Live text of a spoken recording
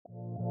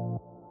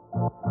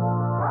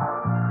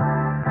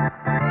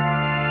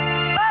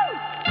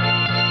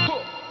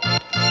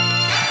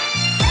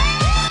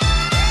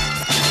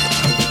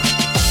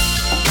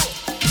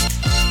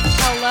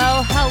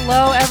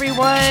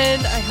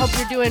everyone. I hope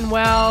you're doing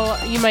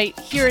well. You might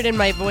hear it in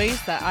my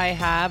voice that I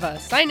have a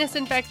sinus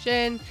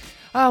infection.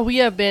 We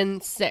have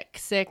been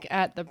sick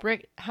at the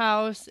Brick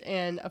House.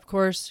 And of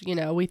course,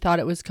 we thought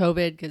it was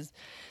COVID because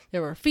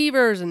there were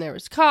fevers and there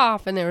was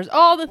cough and there was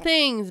all the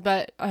things,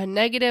 but a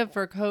negative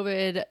for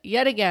COVID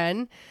yet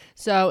again.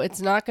 So it's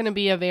not going to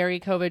be a very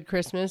COVID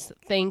Christmas,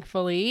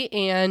 thankfully.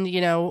 And,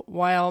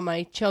 while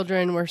my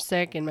children were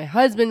sick and my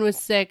husband was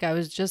sick, I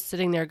was just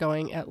sitting there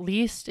going, at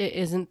least it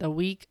isn't the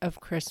week of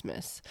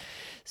Christmas.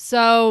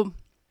 So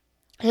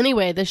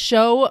anyway, the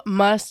show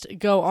must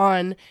go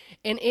on,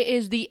 and it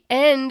is the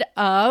end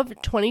of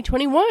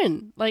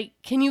 2021.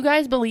 Can you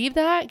guys believe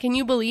that? Can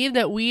you believe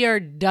that we are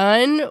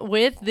done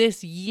with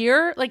this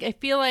year? I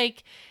feel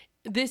like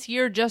this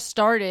year just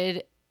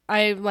started.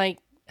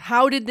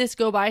 How did this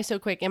go by so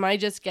quick? Am I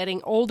just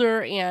getting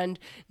older and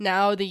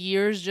now the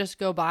years just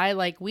go by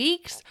like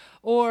weeks?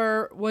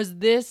 Or was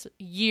this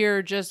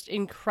year just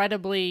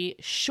incredibly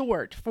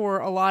short for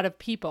a lot of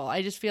people?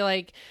 I just feel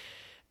like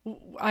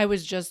I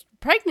was just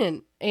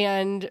pregnant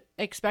and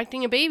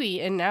expecting a baby,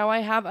 and now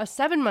I have a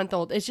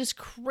 7-month-old. It's just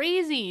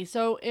crazy.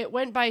 So it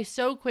went by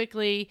so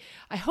quickly.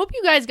 I hope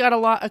you guys got a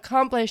lot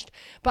accomplished,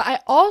 but I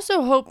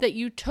also hope that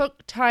you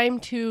took time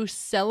to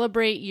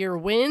celebrate your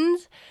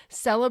wins,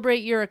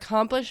 celebrate your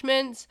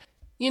accomplishments.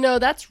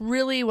 That's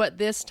really what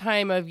this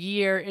time of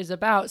year is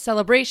about,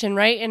 celebration,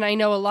 right? And I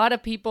know a lot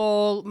of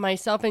people,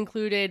 myself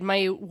included,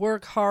 might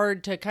work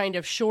hard to kind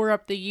of shore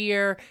up the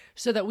year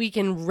so that we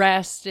can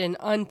rest and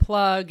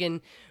unplug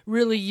and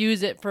really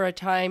use it for a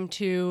time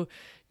to,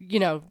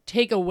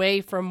 take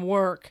away from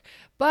work.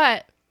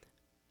 But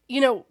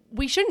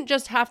we shouldn't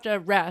just have to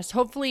rest.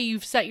 Hopefully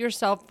you've set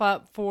yourself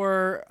up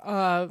for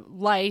a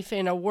life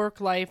and a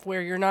work life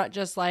where you're not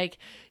just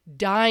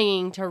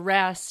dying to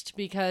rest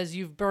because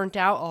you've burnt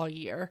out all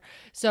year.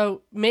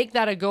 So make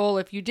that a goal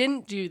if you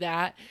didn't do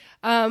that.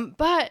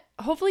 But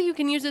hopefully you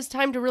can use this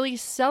time to really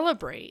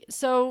celebrate.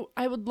 So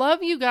I would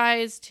love you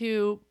guys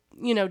to,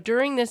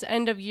 during this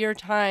end of year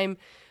time,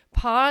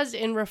 pause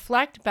and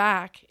reflect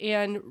back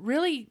and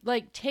really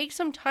take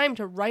some time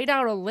to write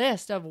out a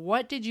list of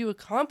what did you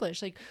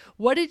accomplish?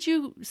 What did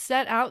you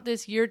set out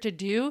this year to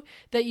do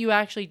that you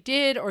actually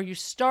did or you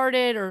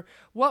started, or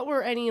what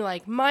were any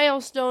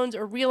milestones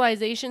or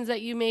realizations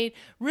that you made?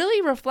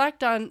 Really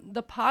reflect on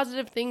the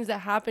positive things that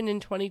happened in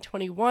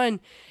 2021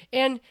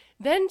 and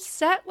then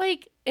set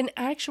an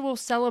actual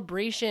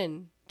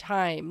celebration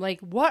time.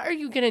 What are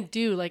you going to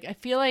do? I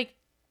feel like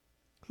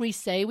we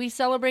say we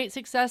celebrate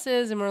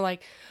successes and we're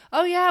like,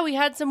 oh yeah, we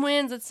had some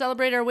wins. Let's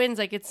celebrate our wins.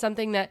 It's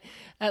something that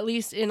at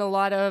least in a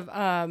lot of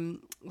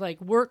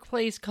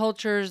workplace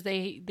cultures,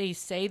 they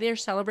say they're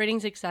celebrating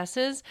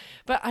successes,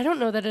 but I don't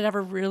know that it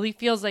ever really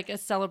feels like a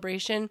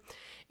celebration.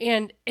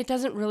 And it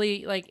doesn't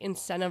really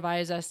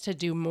incentivize us to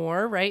do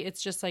more, right?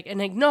 It's just an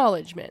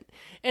acknowledgement.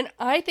 And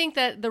I think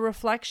that the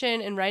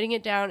reflection and writing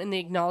it down and the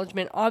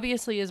acknowledgement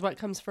obviously is what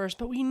comes first,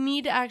 but we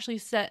need to actually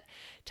set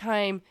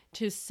time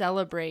to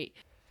celebrate.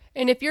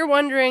 And if you're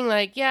wondering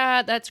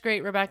yeah, that's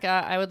great,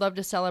 Rebecca, I would love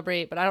to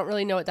celebrate, but I don't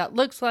really know what that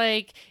looks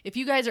like. If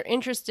you guys are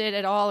interested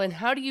at all in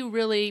how do you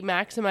really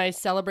maximize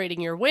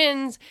celebrating your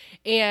wins,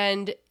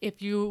 and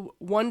if you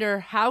wonder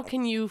how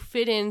can you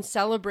fit in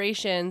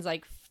celebrations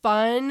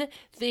fun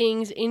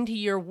things into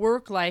your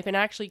work life and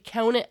actually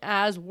count it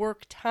as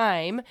work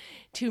time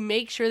to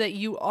make sure that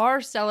you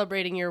are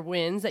celebrating your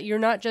wins, that you're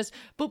not just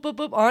boop, boop,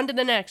 boop, on to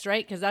the next,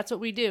 right? Because that's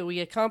what we do. We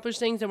accomplish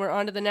things and we're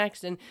on to the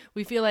next, and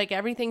we feel like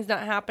everything's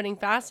not happening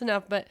fast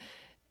enough, but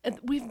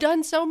we've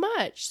done so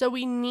much. So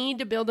we need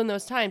to build in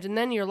those times. And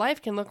then your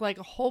life can look like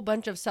a whole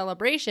bunch of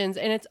celebrations,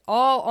 and it's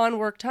all on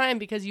work time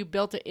because you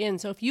built it in.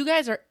 So if you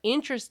guys are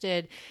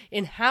interested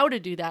in how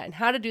to do that and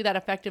how to do that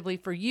effectively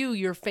for you,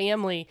 your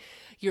family,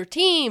 your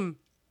team,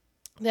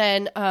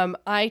 then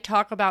I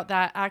talk about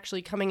that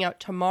actually coming out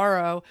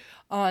tomorrow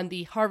on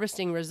the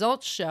Harvesting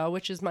Results show,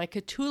 which is my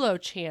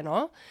Cthulhu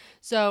channel.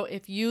 So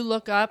if you're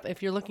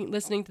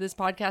listening to this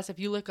podcast, if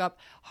you look up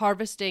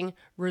Harvesting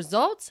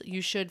Results,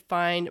 you should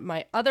find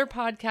my other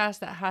podcast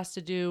that has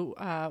to do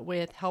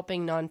with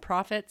helping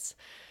nonprofits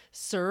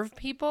serve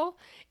people.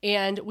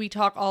 And we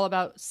talk all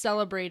about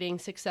celebrating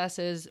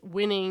successes,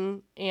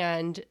 winning,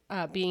 and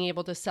being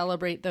able to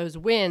celebrate those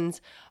wins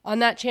on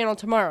that channel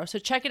tomorrow. So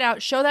check it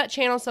out. Show that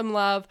channel some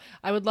love.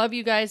 I would love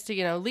you guys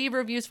to, leave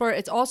reviews for it.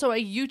 It's also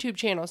a YouTube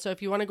channel. So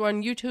if you want to go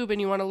on YouTube and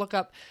you want to look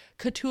up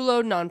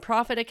Cthulhu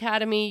Nonprofit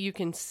Academy, you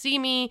can see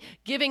me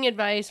giving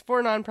advice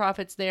for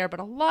nonprofits there. But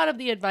a lot of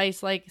the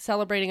advice, like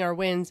celebrating our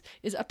wins,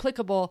 is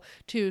applicable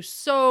to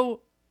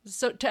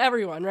to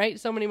everyone, right?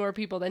 So many more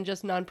people than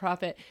just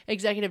nonprofit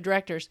executive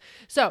directors.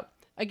 So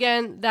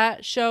again,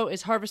 that show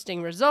is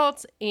Harvesting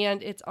Results,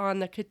 and it's on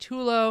the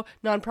Cthulhu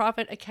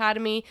Nonprofit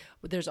Academy.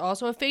 There's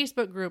also a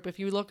Facebook group. If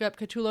you look up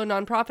Cthulhu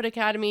Nonprofit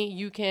Academy,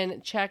 you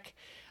can check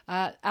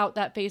out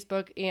that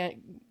Facebook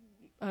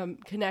and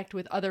connect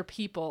with other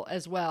people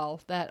as well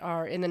that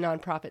are in the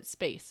nonprofit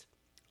space.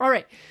 All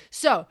right.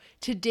 So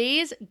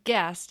today's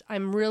guest,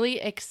 I'm really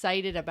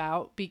excited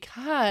about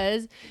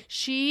because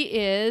she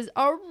is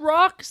a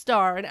rock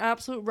star, an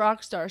absolute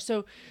rock star.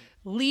 So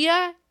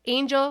Leah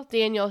Angel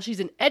Daniel, she's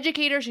an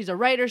educator, she's a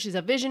writer, she's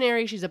a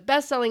visionary, she's a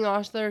best-selling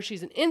author,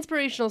 she's an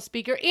inspirational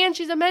speaker, and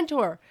she's a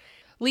mentor.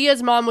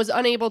 Leah's mom was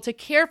unable to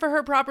care for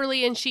her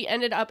properly, and she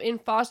ended up in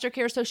foster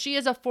care. So she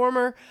is a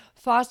former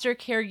foster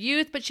care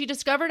youth, but she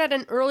discovered at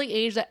an early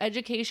age that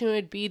education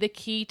would be the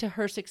key to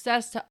her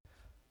success to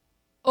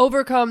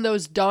overcome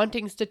those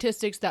daunting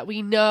statistics that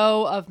we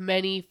know of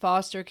many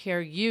foster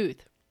care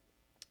youth.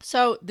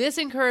 So this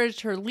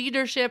encouraged her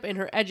leadership in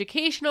her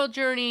educational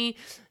journey,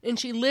 and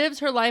she lives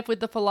her life with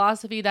the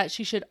philosophy that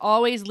she should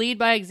always lead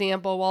by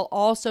example while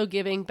also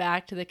giving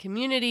back to the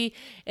community,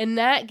 and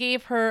that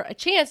gave her a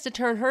chance to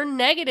turn her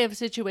negative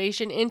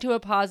situation into a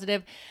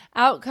positive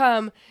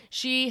outcome.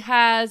 She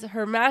has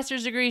her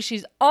master's degree.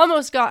 She's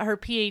almost got her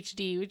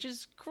PhD, which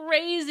is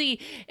crazy,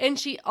 and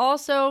she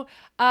also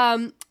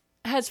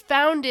has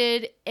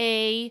founded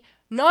a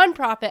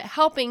nonprofit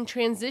helping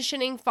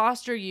transitioning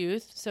foster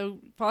youth, so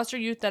foster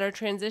youth that are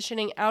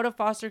transitioning out of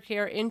foster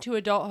care into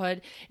adulthood,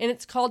 and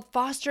it's called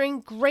Fostering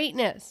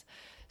Greatness.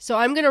 So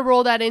I'm going to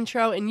roll that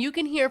intro, and you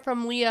can hear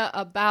from Leah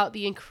about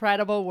the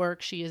incredible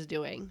work she is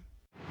doing.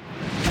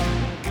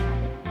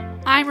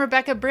 I'm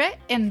Rebecca Britt,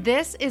 and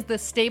this is the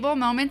Stable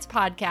Moments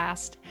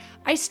Podcast.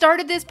 I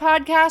started this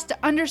podcast to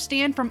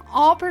understand from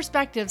all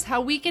perspectives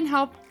how we can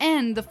help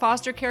end the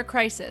foster care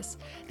crisis.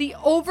 The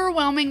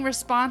overwhelming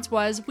response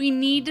was we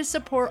need to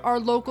support our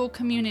local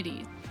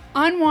communities.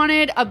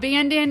 Unwanted,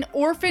 abandoned,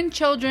 orphaned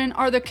children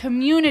are the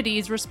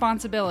community's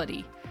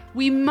responsibility.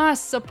 We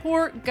must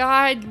support,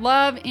 guide,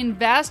 love,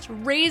 invest,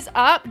 raise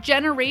up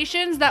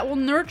generations that will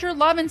nurture,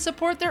 love, and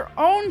support their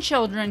own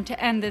children to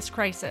end this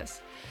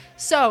crisis.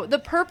 So the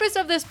purpose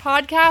of this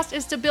podcast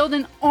is to build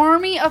an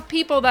army of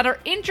people that are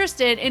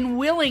interested and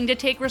willing to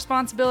take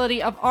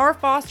responsibility of our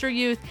foster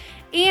youth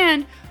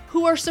and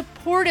who are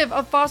supportive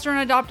of foster and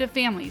adoptive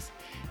families.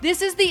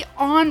 This is the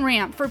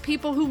on-ramp for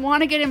people who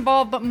want to get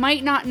involved but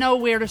might not know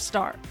where to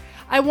start.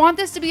 I want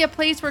this to be a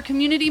place where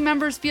community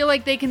members feel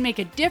like they can make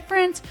a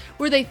difference,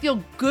 where they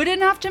feel good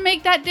enough to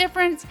make that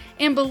difference,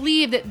 and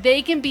believe that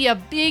they can be a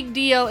big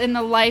deal in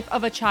the life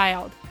of a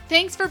child.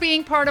 Thanks for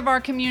being part of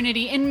our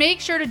community, and make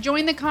sure to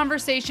join the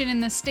conversation in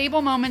the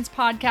Stable Moments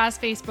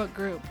Podcast Facebook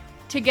group.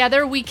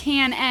 Together, we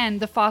can end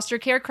the foster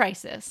care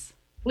crisis.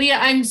 Leah,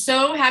 I'm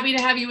so happy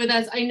to have you with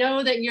us. I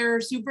know that you're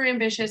super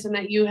ambitious and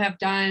that you have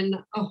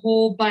done a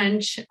whole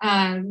bunch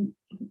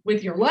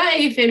with your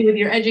life and with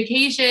your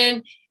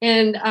education.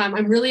 And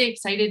I'm really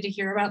excited to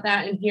hear about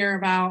that and hear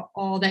about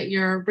all that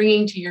you're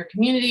bringing to your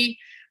community.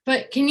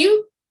 But can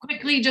you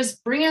quickly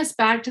just bring us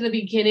back to the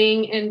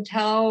beginning and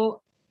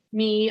tell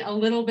me a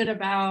little bit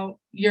about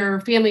your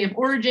family of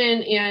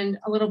origin and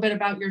a little bit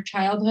about your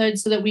childhood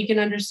so that we can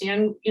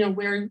understand,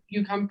 where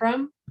you come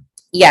from?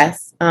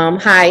 Yes.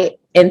 Hi,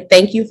 and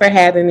thank you for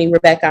having me,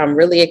 Rebecca. I'm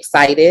really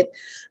excited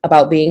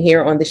about being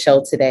here on the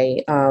show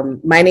today.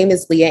 My name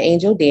is Leah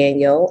Angel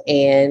Daniel,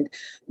 and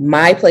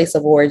my place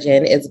of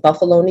origin is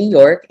Buffalo, New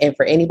York. And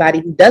for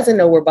anybody who doesn't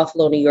know where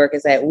Buffalo, New York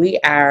is at, we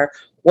are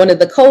one of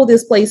the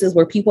coldest places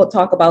where people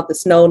talk about the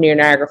snow near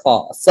Niagara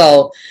Falls.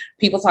 So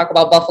people talk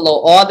about Buffalo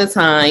all the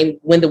time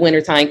when the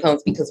winter time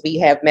comes because we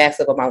have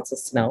massive amounts of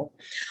snow.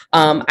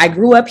 I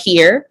grew up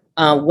here,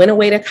 went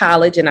away to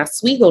college in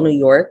Oswego, New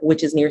York,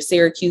 which is near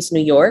Syracuse,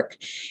 New York,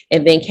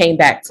 and then came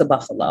back to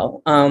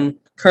Buffalo.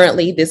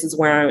 Currently, this is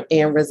where I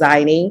am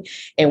residing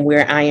and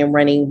where I am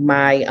running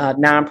my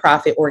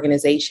nonprofit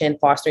organization,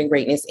 Fostering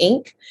Greatness,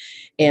 Inc.,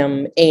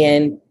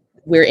 and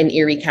we're in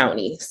Erie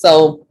County.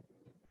 So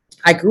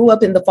I grew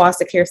up in the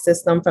foster care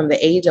system from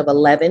the age of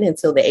 11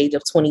 until the age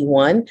of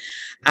 21.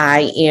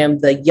 I am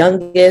the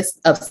youngest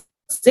of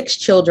 6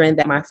 children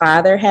that my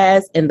father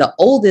has and the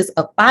oldest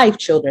of 5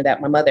 children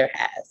that my mother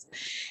has.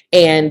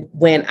 And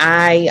when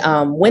I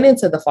went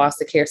into the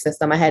foster care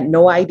system, I had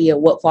no idea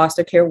what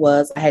foster care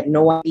was. I had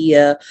no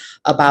idea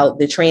about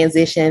the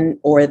transition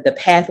or the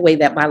pathway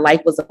that my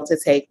life was about to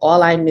take.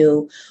 All I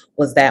knew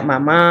was that my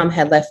mom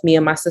had left me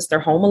and my sister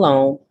home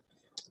alone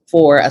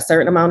for a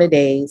certain amount of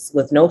days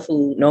with no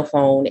food, no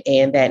phone,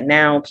 and that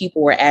now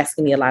people were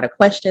asking me a lot of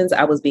questions.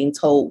 I was being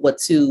told what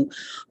to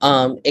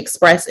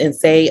express and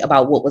say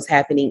about what was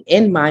happening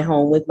in my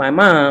home with my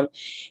mom,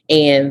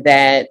 and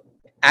that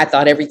I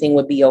thought everything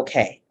would be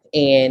okay.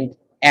 And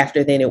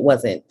after then, it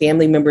wasn't.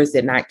 Family members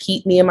did not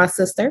keep me and my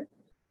sister.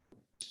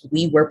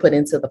 We were put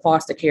into the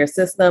foster care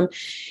system,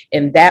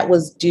 and that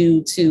was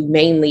due to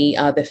mainly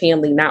the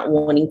family not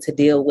wanting to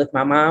deal with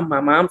my mom. My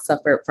mom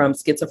suffered from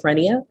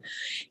schizophrenia,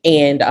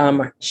 and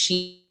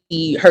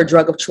her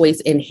drug of choice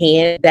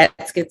enhanced that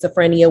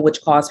schizophrenia,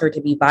 which caused her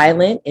to be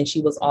violent, and she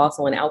was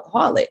also an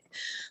alcoholic.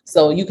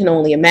 So you can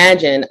only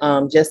imagine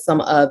just some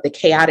of the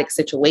chaotic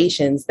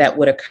situations that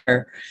would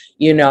occur,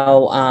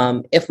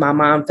 if my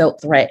mom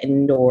felt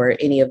threatened or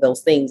any of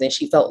those things, and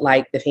she felt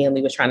like the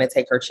family was trying to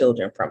take her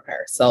children from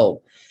her.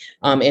 So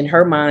in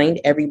her mind,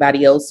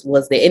 everybody else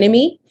was the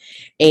enemy,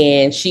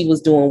 and she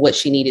was doing what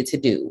she needed to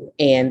do.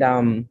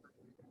 And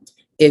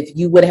if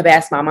you would have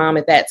asked my mom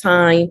at that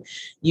time,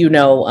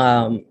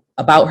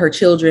 about her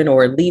children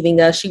or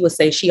leaving us, she would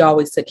say she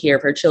always took care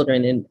of her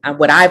children. And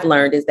what I've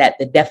learned is that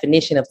the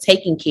definition of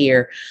taking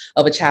care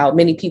of a child,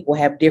 many people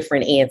have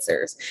different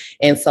answers.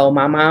 And so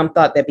my mom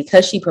thought that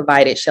because she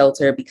provided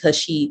shelter, because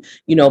she,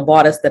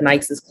 bought us the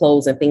nicest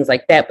clothes and things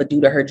like that, but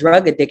due to her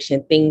drug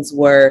addiction, things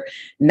were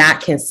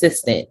not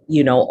consistent,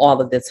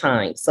 all of the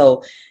time.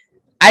 So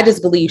I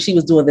just believe she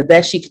was doing the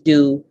best she could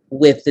do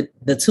with the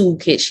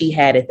toolkit she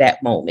had at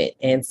that moment.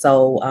 And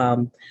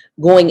so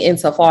going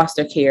into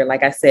foster care,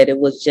 like I said, it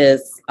was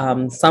just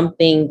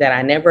something that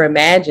I never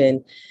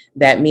imagined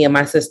that me and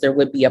my sister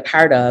would be a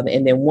part of.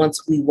 And then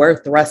once we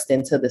were thrust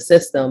into the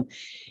system,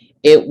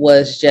 it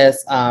was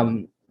just,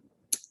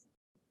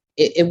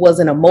 it was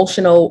an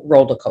emotional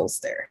roller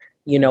coaster,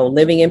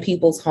 living in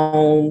people's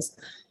homes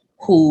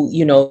who,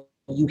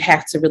 you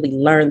have to really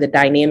learn the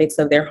dynamics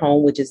of their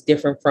home, which is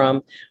different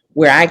from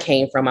where I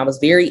came from. I was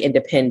very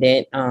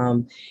independent.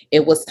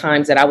 It was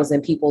times that I was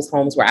in people's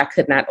homes where I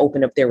could not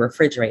open up their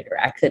refrigerator.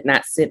 I could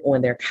not sit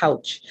on their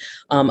couch.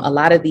 A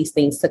lot of these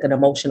things took an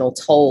emotional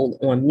toll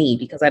on me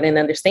because I didn't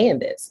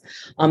understand this.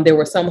 There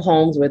were some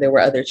homes where there were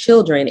other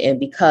children, and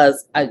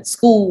because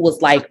school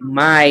was like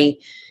my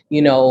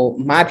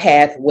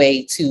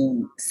pathway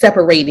to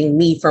separating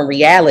me from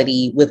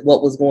reality with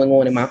what was going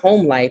on in my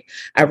home life,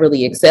 I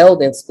really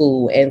excelled in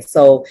school. And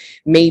so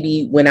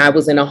maybe when I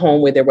was in a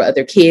home where there were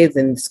other kids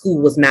and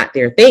school was not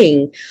their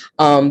thing,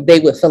 they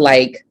would feel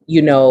like,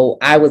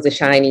 I was a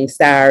shining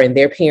star and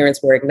their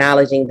parents were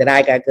acknowledging that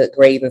I got good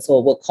grades. And so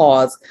it would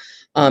cause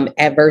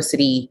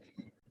adversity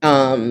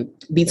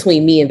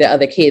between me and the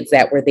other kids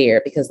that were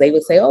there, because they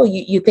would say, oh,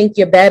 you think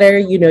you're better,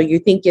 you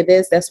think you're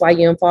this, that's why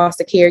you're in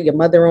foster care, your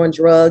mother on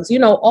drugs,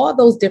 all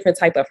those different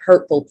type of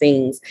hurtful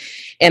things.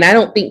 And I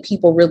don't think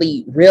people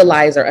really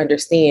realize or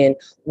understand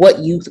what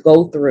youth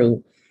go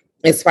through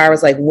as far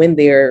as like when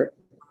they're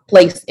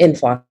placed in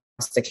foster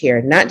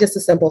care. Not just the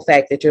simple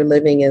fact that you're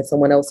living in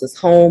someone else's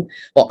home,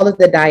 but all of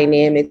the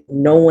dynamics,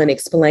 no one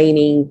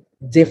explaining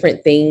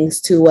different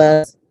things to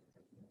us,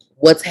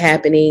 what's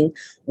happening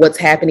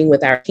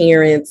with our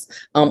parents,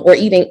 or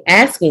even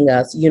asking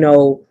us,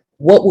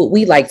 what would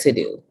we like to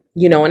do?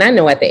 And I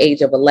know at the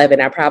age of 11,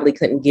 I probably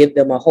couldn't give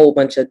them a whole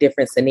bunch of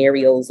different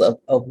scenarios of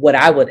what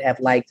I would have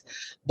liked,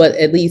 but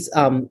at least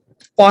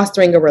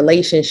fostering a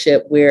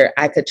relationship where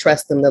I could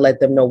trust them to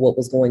let them know what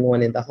was going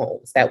on in the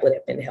homes. That would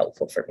have been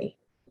helpful for me.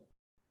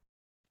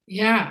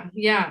 Yeah,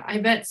 I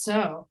bet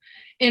so.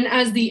 And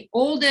as the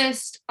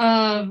oldest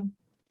of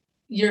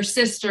your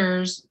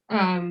sisters,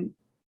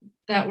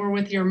 that were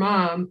with your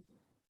mom,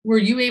 were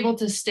you able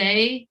to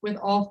stay with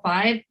all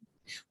five?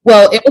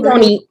 Well, it was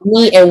only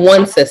me and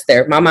one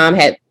sister. My mom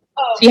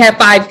she had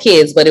 5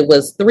 kids, but it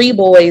was 3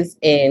 boys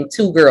and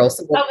 2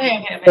 girls.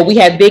 Okay. But we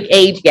had big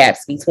age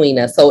gaps between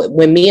us. So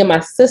when me and my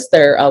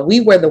sister,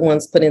 we were the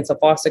ones put into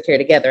foster care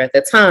together. At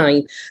the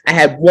time, I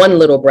had one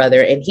little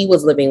brother and he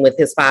was living with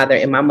his father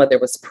and my mother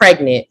was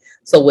pregnant.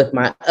 So with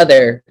my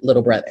other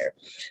little brother.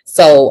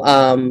 So,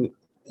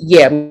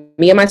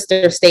 me and my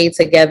sister stayed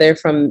together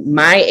from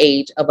my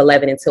age of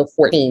 11 until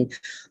 14.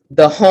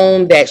 The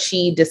home that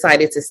she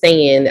decided to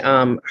stay in,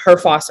 her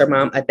foster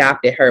mom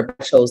adopted her,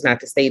 but chose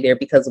not to stay there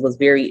because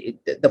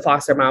the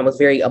foster mom was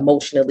very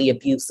emotionally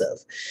abusive,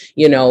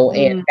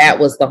 and that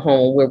was the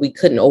home where we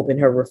couldn't open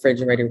her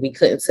refrigerator. We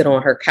couldn't sit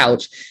on her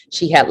couch.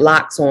 She had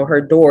locks on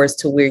her doors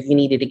to where you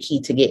needed a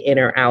key to get in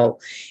or out.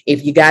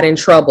 If you got in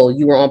trouble,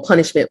 you were on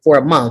punishment for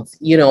a month,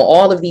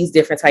 all of these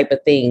different type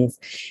of things.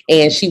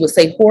 And she would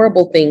say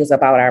horrible things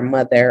about our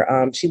mother.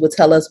 She would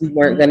tell us we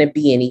weren't going to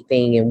be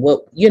anything and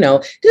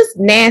just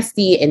nasty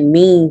and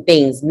mean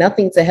things,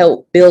 nothing to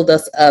help build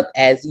us up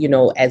as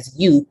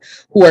youth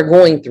who are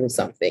going through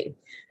something.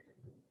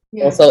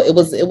 Yeah. So it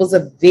was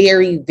a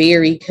very,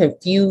 very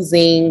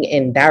confusing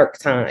and dark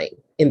time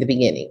in the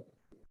beginning.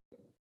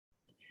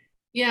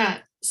 Yeah.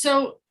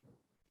 So,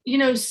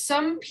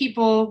 some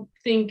people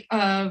think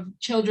of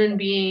children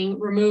being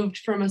removed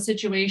from a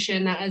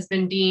situation that has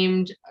been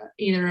deemed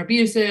either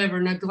abusive or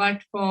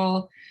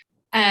neglectful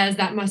as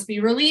that must be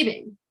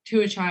relieving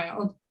to a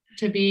child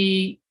to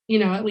be,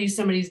 at least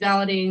somebody's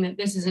validating that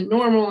this isn't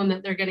normal and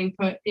that they're getting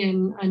put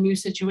in a new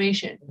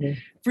situation. Mm-hmm.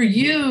 For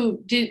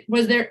you,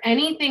 was there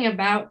anything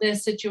about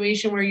this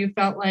situation where you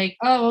felt like,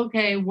 oh,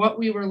 okay, what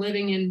we were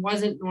living in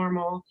wasn't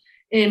normal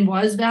and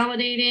was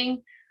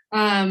validating?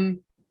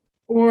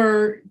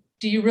 Or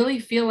do you really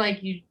feel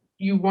like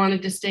you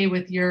wanted to stay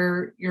with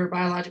your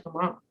biological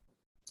mom?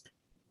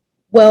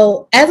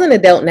 Well, as an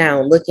adult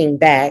now, looking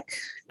back,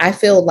 I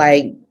feel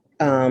like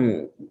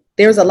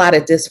there's a lot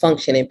of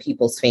dysfunction in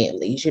people's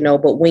families,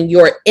 but when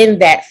you're in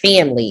that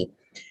family,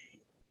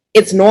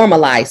 it's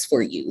normalized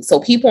for you. So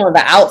people on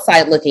the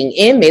outside looking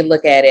in may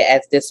look at it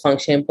as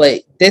dysfunction,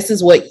 but this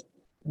is what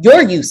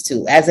you're used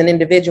to as an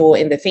individual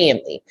in the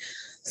family.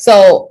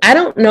 So I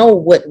don't know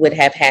what would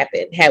have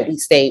happened had we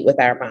stayed with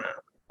our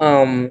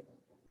mom.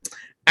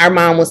 our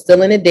mom was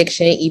still in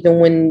addiction, even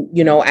when,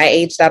 I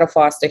aged out of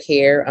foster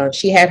care.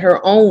 She had her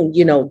own,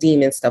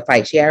 demons to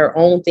fight. She had her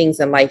own things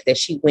in life that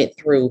she went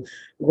through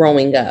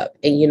growing up.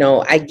 And,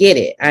 I get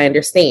it. I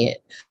understand.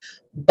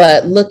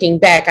 But looking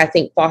back, I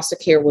think foster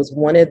care was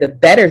one of the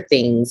better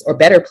things or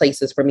better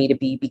places for me to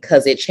be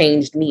because it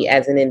changed me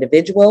as an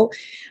individual.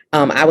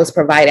 I was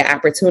provided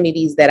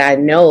opportunities that I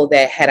know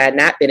that had I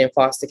not been in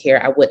foster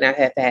care, I would not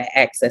have had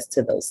access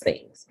to those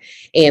things.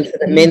 And to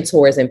the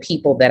mentors and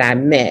people that I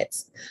met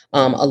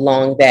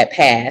along that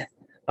path,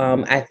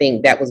 I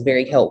think that was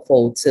very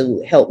helpful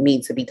to help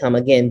me to become,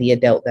 again, the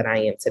adult that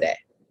I am today.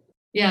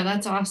 Yeah,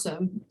 that's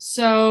awesome.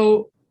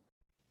 So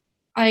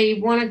I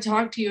want to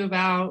talk to you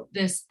about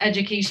this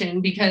education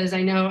because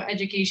I know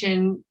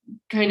education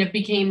kind of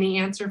became the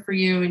answer for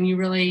you and you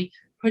really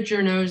put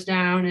your nose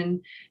down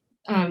and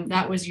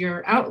that was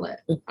your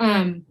outlet.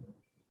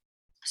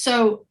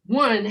 So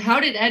one,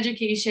 how did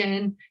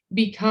education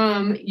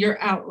become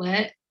your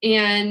outlet?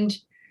 And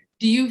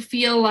do you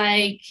feel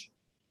like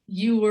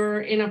you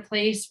were in a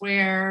place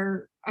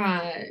where,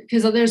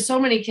 because there's so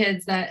many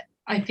kids that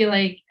I feel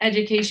like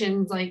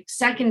education's like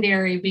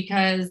secondary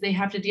because they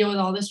have to deal with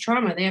all this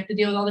trauma. They have to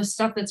deal with all this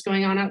stuff that's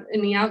going on out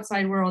in the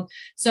outside world.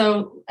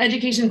 So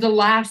education's the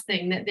last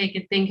thing that they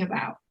could think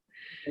about.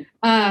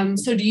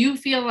 So do you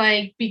feel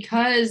like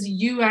because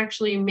you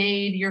actually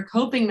made your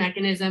coping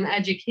mechanism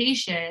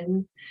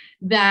education,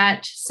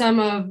 that some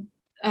of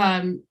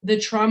the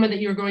trauma that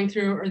you were going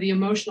through or the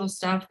emotional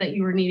stuff that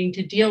you were needing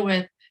to deal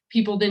with,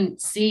 people didn't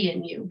see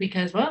in you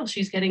because, well,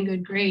 she's getting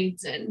good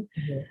grades and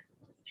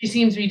she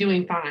seems to be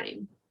doing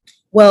fine?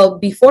 Well,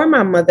 before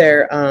my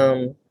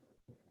mother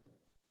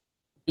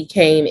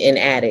became an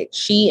addict,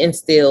 she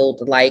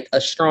instilled like a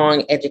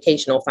strong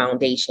educational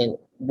foundation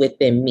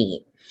within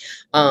me.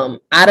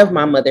 Out of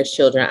my mother's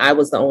children, I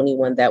was the only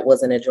one that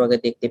wasn't a drug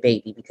addicted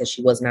baby because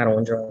she was not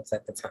on drugs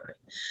at the time.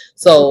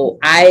 So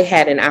I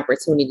had an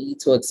opportunity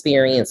to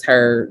experience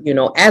her,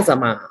 as a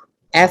mom,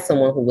 as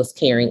someone who was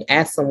caring,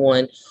 as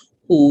someone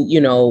who,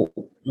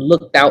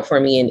 looked out for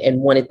me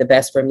and wanted the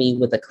best for me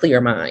with a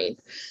clear mind.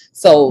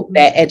 So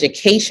that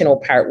educational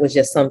part was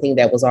just something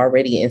that was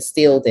already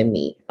instilled in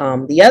me.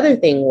 The other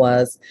thing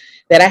was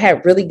that I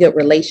had really good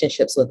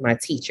relationships with my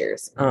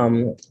teachers.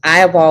 I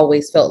have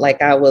always felt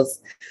like I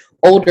was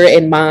older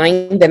in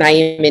mind than I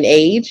am in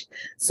age.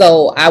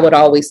 So I would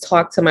always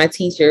talk to my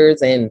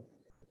teachers and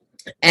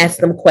ask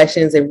them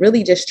questions and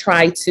really just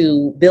try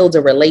to build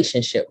a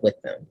relationship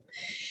with them.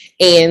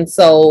 And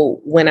so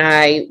when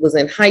I was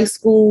in high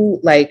school,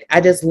 like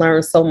I just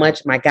learned so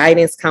much. My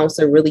guidance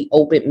counselor really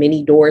opened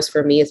many doors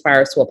for me as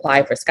far as to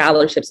apply for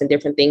scholarships and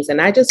different things.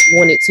 And I just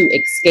wanted to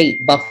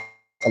escape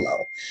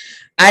Buffalo.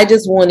 I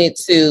just wanted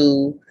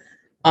to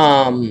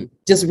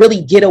just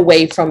really get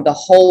away from the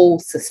whole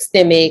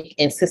systemic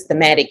and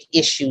systematic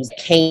issues that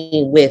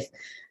came with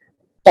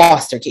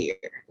foster care.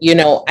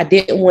 I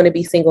didn't want to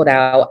be singled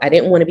out. I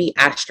didn't want to be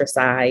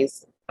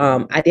ostracized.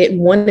 I didn't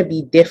want to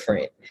be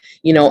different.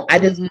 I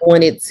just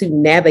wanted to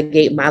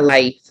navigate my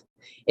life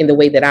in the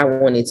way that I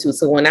wanted to.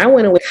 So when I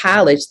went away to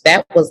college,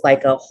 that was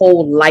like a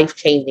whole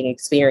life-changing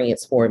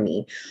experience for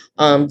me,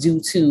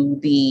 due to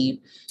the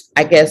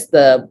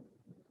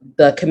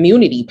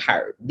community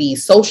part, the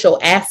social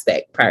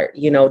aspect part,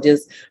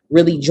 just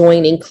really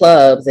joining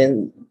clubs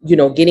and,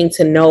 getting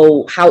to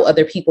know how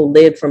other people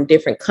live from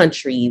different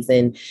countries.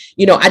 And,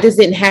 I just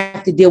didn't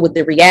have to deal with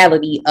the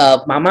reality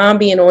of my mom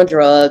being on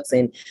drugs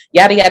and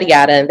yada, yada,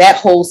 yada. And that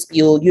whole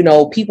spiel,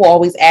 people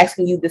always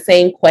asking you the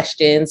same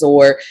questions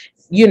or,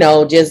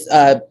 just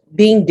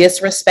being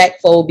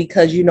disrespectful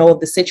because, of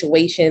the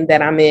situation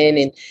that I'm in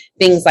and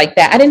things like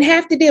that. I didn't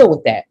have to deal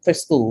with that for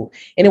school.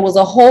 And it was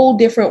a whole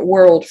different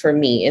world for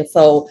me. And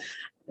so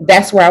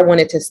that's where I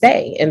wanted to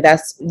stay. And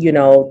that's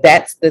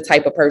the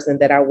type of person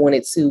that I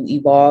wanted to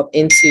evolve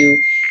into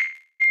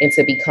and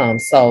to become.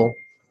 So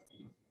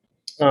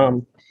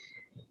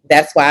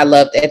that's why I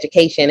loved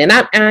education. And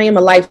I am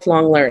a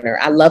lifelong learner.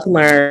 I love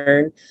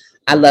learn.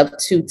 I love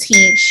to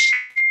teach.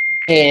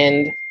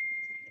 And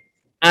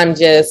I'm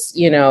just,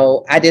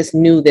 I just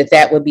knew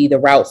that would be the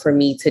route for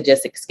me to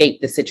just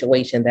escape the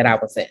situation that I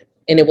was in.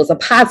 And it was a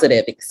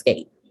positive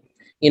escape,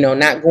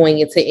 not going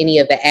into any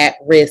of the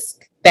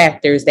at-risk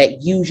factors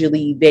that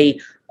usually they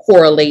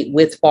correlate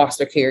with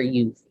foster care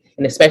youth,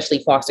 and especially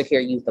foster care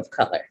youth of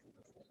color.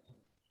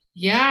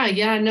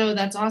 Yeah, no,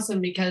 that's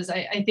awesome because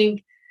I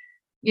think,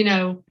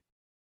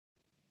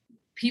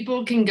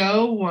 people can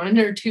go one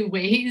or two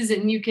ways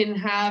and you can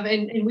have,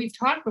 and we've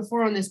talked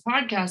before on this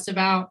podcast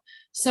about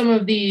some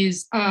of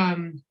these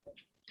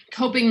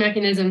coping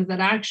mechanisms that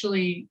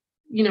actually,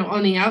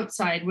 on the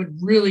outside would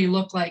really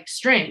look like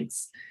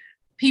strengths.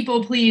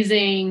 People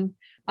pleasing,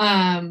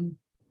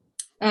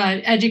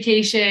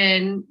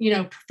 education,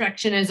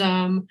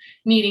 perfectionism,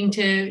 needing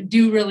to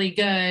do really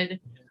good.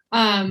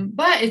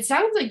 But it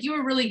sounds like you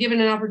were really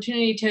given an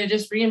opportunity to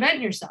just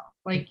reinvent yourself.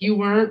 Like you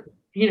weren't,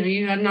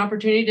 you had an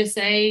opportunity to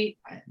say,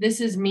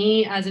 this is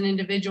me as an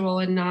individual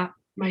and not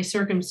my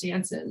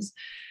circumstances.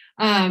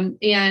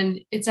 And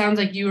it sounds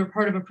like you were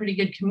part of a pretty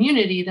good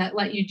community that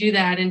let you do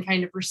that and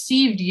kind of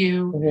received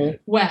you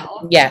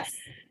well. Yes.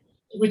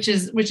 Which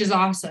is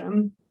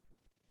awesome.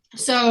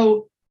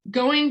 So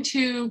going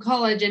to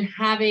college and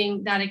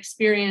having that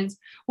experience,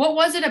 what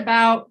was it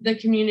about the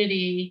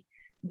community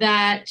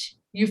that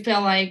you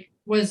felt like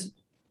was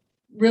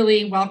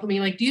really welcoming?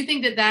 Like, do you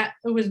think that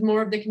it was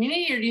more of the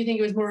community, or do you think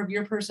it was more of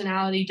your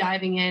personality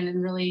diving in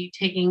and really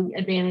taking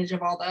advantage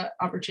of all the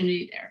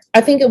opportunity there?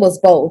 I think it was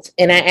both.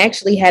 And I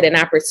actually had an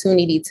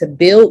opportunity to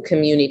build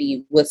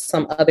community with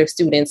some other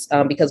students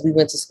because we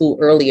went to school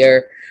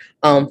earlier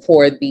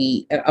for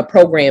a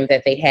program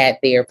that they had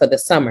there for the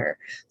summer.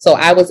 So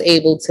I was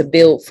able to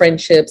build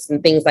friendships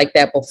and things like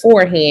that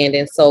beforehand.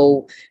 And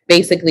so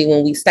basically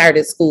when we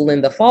started school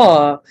in the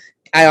fall,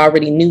 I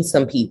already knew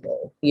some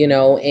people,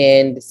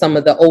 and some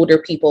of the older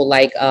people,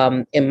 like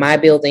in my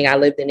building, I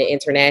lived in an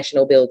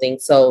international building.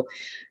 So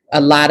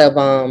a lot of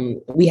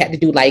we had to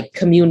do like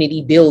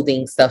community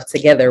building stuff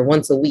together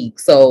once a week.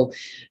 So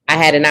I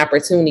had an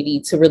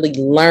opportunity to really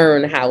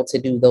learn how to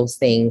do those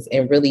things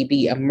and really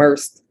be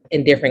immersed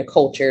in different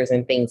cultures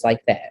and things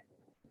like that.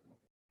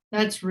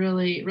 That's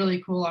really,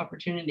 really cool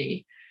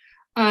opportunity.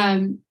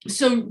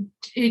 So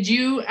did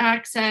you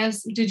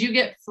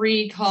get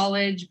free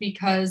college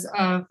because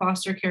of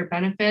foster care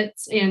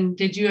benefits? And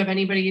did you have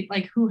anybody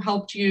like who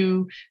helped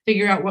you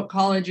figure out what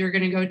college you're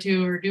going to go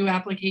to or do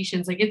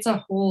applications? Like it's a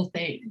whole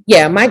thing.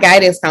 Yeah, my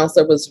guidance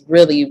counselor was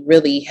really,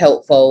 really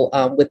helpful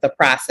with the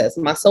process.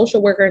 My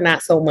social worker,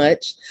 not so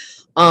much.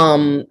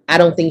 I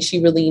don't think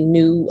she really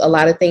knew a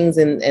lot of things,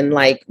 and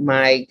like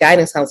my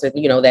guidance counselor,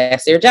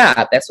 that's their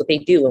job. That's what they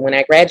do. And when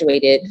I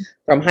graduated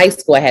from high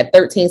school, I had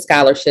 13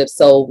 scholarships.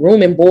 So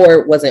room and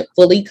board wasn't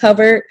fully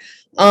covered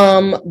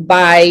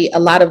by a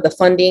lot of the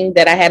funding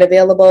that I had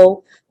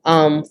available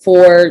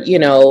for,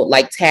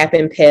 like TAP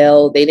and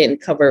Pell. They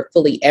didn't cover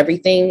fully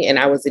everything. And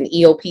I was an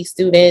EOP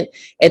student,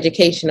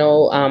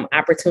 educational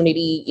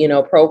opportunity,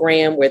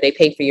 program where they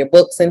pay for your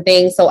books and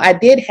things. So I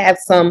did have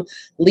some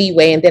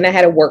leeway. And then I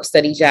had a work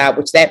study job,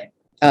 which that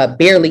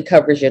barely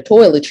covers your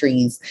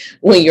toiletries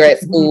when you're at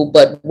school.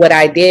 But what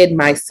I did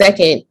my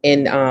second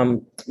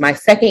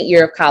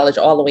year of college,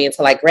 all the way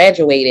until I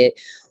graduated,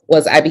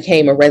 was I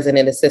became a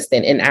resident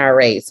assistant in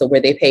RA. So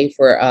where they pay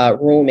for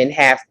room and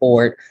half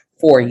board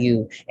for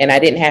you. And I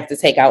didn't have to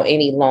take out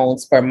any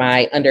loans for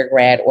my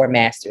undergrad or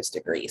master's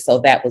degree. So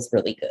that was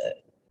really good.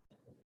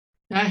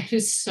 That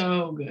is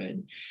so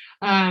good.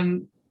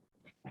 And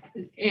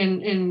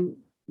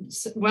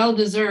well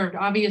deserved.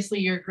 Obviously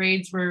your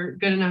grades were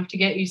good enough to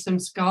get you some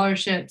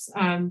scholarships.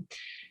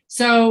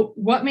 So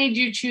what made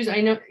you choose?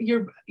 I know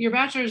your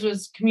bachelor's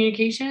was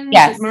communications,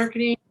 yes,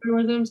 marketing,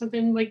 journalism,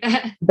 something like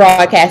that.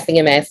 Broadcasting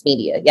and mass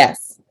media.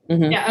 Yes.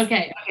 Mm-hmm. Yeah.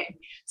 Okay.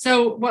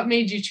 So what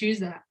made you choose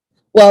that?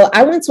 Well,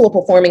 I went to a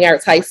performing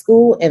arts high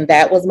school, and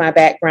that was my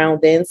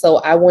background then. So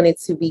I wanted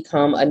to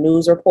become a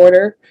news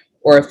reporter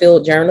or a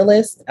field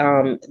journalist.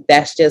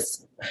 That's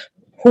just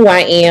who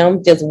I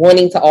am, just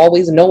wanting to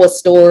always know a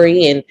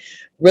story and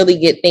really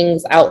get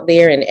things out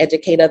there and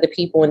educate other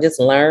people and just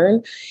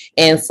learn.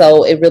 And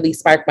so it really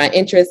sparked my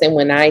interest. And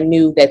when I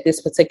knew that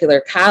this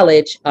particular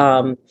college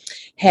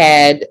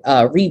had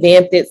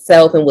revamped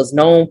itself and was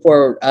known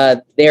for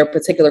their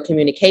particular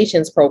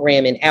communications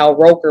program, and Al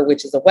Roker,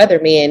 which is a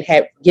weatherman,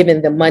 had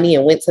given them money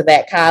and went to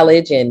that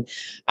college. And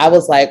I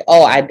was like,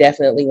 oh, I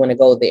definitely want to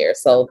go there.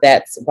 So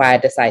that's why I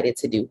decided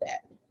to do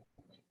that.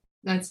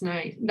 That's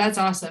nice. That's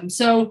awesome.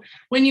 So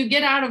when you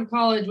get out of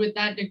college with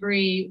that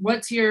degree,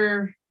 what's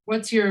your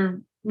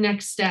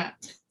next step?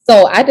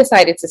 So I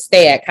decided to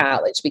stay at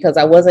college because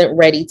I wasn't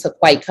ready to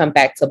quite come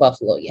back to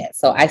Buffalo yet.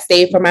 So I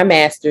stayed for my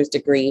master's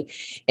degree,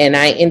 and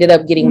I ended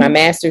up getting my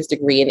master's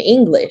degree in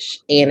English.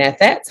 And at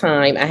that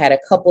time, I had a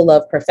couple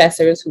of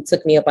professors who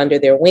took me up under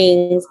their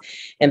wings.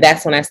 And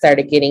that's when I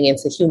started getting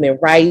into human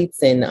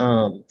rights and,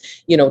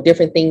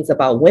 different things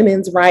about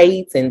women's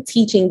rights and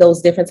teaching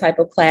those different type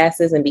of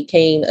classes, and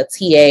became a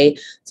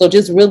TA. So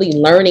just really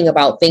learning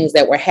about things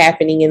that were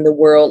happening in the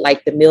world,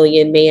 like the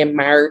Million Man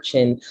March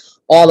and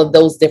all of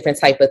those different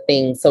type of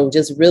things. So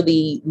just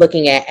really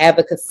looking at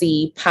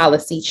advocacy,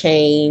 policy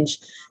change,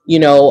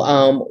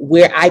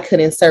 where I could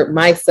insert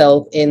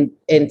myself in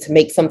to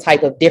make some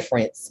type of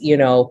difference,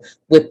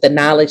 with the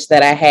knowledge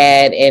that I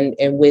had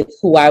and with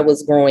who I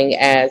was growing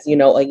as,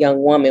 a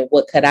young woman.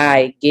 What could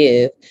I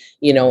give,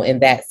 in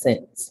that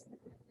sense?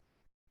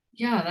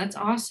 Yeah, that's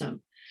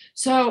awesome.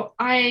 So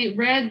I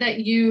read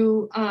that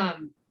you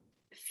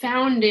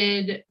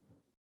founded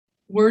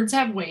Words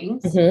Have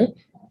Wings. Mm-hmm.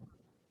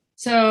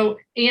 So,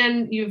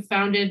 and you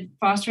founded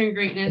Fostering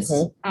Greatness,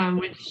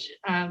 which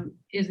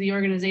is the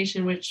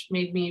organization which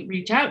made me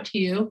reach out to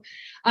you.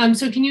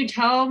 So can you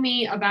tell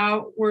me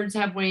about Words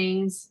Have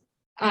Wings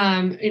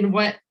and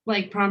what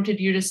prompted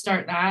you to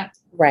start that?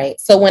 Right.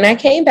 So when I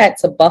came back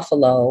to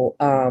Buffalo,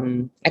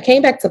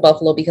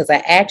 because I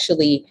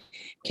actually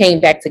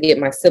came back to get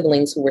my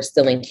siblings who were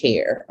still in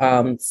care.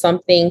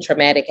 Something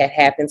traumatic had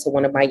happened to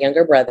one of my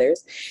younger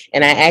brothers,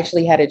 and I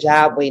actually had a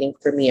job waiting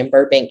for me in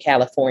Burbank,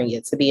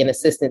 California, to be an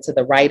assistant to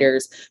the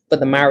writers for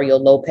the Mario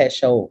Lopez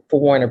show for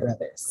Warner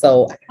Brothers.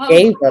 So I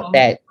gave up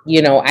that,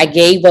 I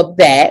gave up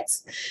that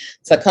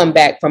to come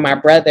back for my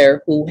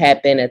brother who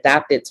had been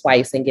adopted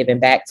twice and given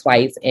back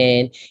twice.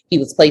 And he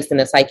was placed in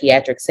a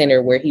psychiatric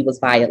center where he was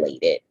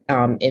violated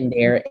in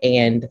there.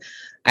 And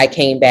I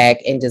came back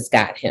and just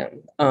got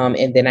him.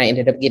 And then I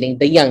ended up getting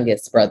the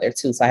youngest brother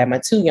too. So I had my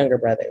two younger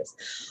brothers.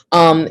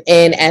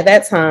 And at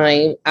that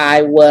time,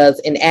 I was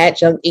an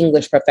adjunct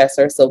English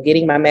professor. So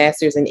getting my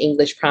master's in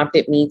English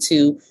prompted me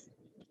to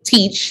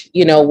teach,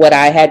 what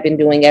I had been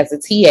doing as a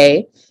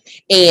TA.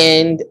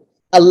 And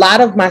a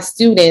lot of my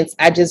students,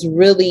 I just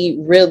really,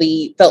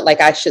 really felt like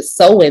I should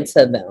sew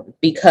into them,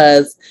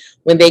 because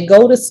when they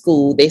go to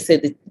school, they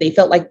said that they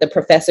felt like the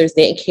professors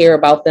didn't care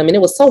about them. And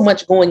there was so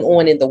much going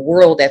on in the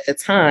world at the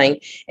time,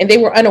 and they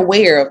were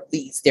unaware of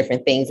these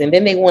different things. And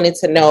then they wanted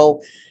to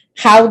know,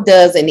 how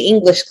does an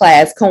English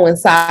class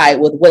coincide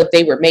with what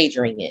they were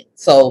majoring in?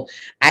 So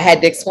I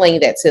had to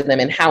explain that to them,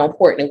 and how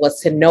important it was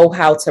to know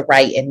how to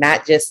write, and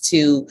not just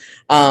to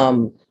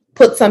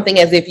put something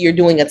as if you're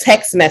doing a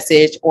text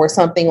message or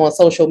something on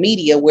social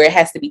media where it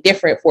has to be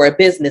different for a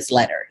business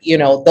letter,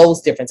 those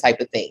different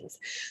type of things.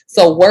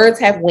 So Words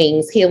Have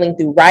Wings, Healing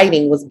Through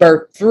Writing, was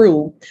birthed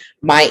through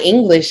my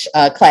English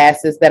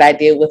classes that I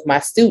did with my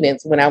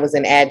students when I was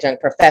an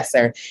adjunct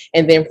professor.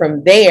 And then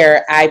from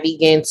there, I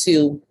began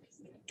to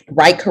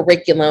write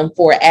curriculum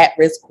for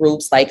at-risk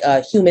groups like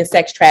human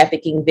sex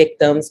trafficking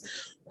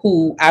victims,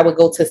 who I would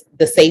go to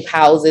the safe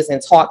houses and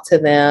talk to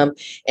them,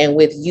 and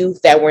with youth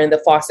that were in the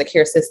foster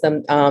care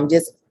system,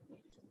 just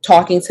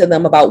talking to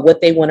them about what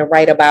they want to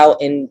write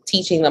about and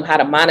teaching them how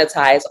to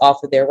monetize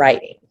off of their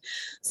writing.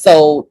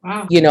 So,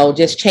 wow.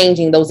 Just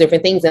changing those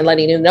different things and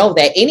letting them know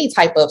that any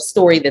type of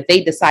story that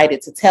they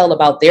decided to tell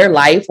about their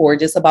life, or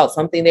just about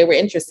something they were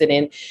interested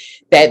in,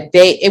 that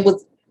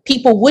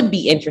people would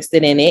be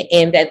interested in it,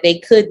 and that they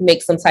could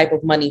make some type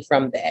of money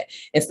from that,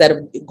 instead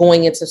of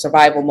going into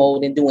survival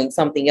mode and doing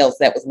something else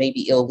that was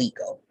maybe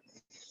illegal.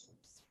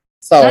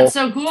 So that's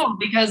so cool,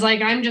 because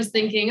I'm just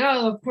thinking,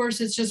 oh, of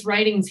course it's just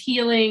writing's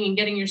healing and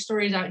getting your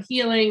stories out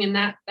healing, and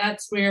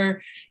that's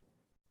where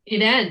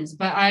it ends.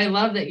 But I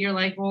love that you're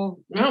like, well,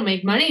 no,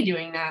 make money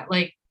doing that.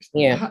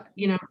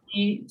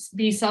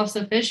 Be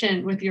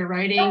self-sufficient with your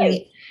writing.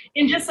 Right.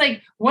 And just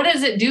what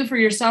does it do for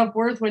your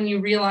self-worth when you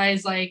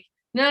realize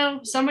no,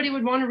 somebody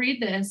would want to read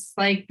this.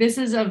 This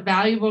is a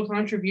valuable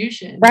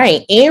contribution.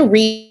 Right. And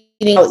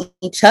reading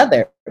each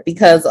other,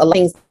 because a lot of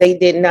things they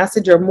did not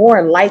said you're more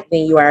alike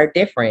than you are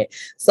different.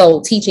 So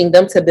teaching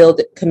them to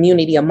build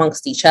community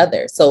amongst each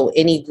other. So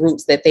any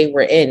groups that they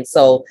were in.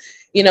 So,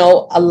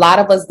 a lot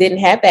of us didn't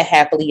have that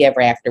happily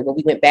ever after, where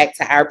we went back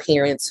to our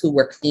parents who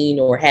were clean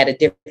or had a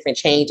different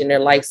change in their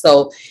life.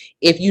 So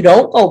if you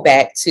don't go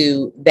back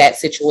to that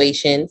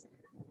situation,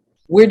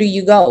 where do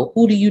you go?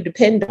 Who do you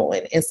depend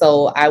on? And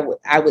so I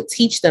would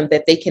teach them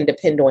that they can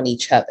depend on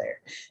each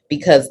other,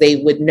 because they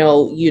would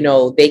know,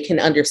 they can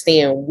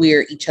understand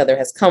where each other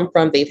has come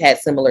from. They've had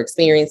similar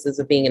experiences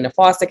of being in the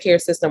foster care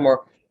system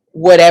or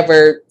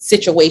whatever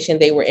situation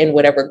they were in,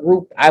 whatever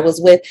group I was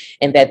with,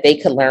 and that they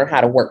could learn how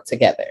to work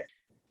together.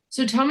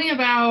 So tell me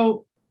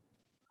about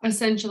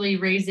essentially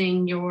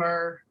raising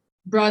your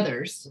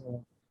brothers.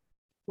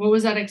 What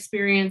was that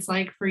experience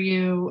like for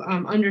you?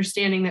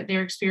 Understanding that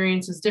their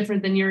experience is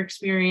different than your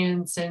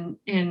experience,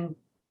 and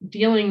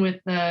dealing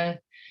with the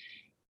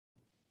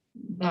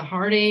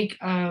heartache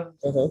of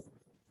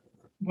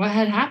what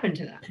had happened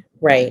to them.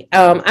 Right.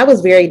 I was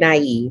very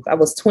naive. I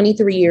was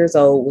 23 years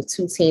old with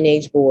two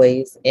teenage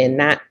boys, and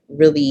not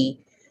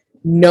really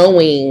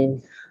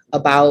knowing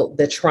about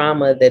the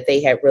trauma that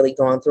they had really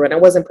gone through. And I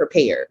wasn't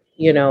prepared.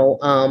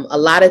 A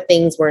lot of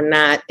things were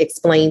not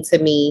explained to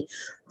me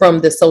from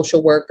the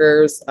social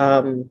workers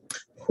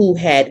who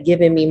had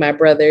given me my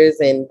brothers,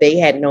 and they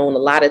had known a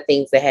lot of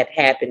things that had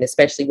happened,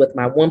 especially with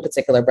my one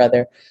particular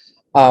brother,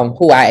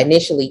 who I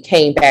initially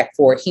came back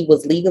for. He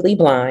was legally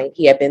blind.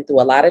 He had been through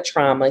a lot of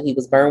trauma. He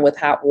was burned with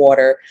hot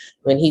water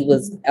when he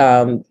was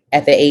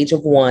at the age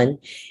of 1,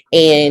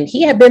 and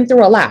he had been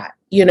through a lot.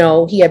 He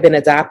had been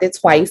adopted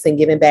twice and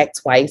given back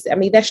twice. I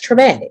mean, that's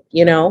traumatic,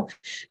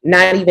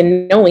 not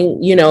even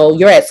knowing,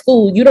 you're at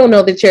school, you don't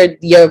know that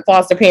your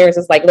foster parents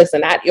is like,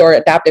 listen, not your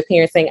adoptive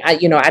parents saying,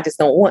 I just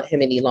don't want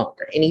him any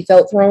longer. And he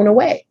felt thrown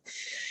away.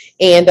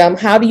 And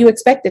how do you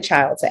expect a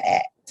child to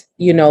act,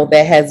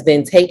 that has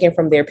been taken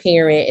from their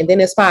parent, and then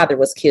his father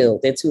was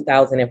killed in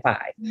 2005.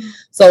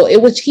 So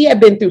he had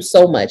been through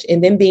so much.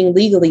 And then being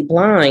legally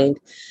blind,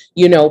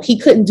 he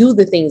couldn't do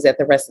the things that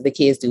the rest of the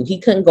kids do. He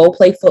couldn't go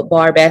play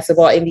football or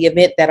basketball. In the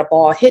event that a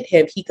ball hit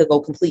him, he could go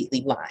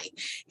completely blind.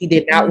 He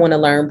did not want to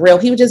learn Braille.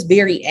 He was just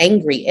very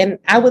angry. And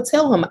I would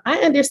tell him, I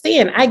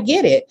understand, I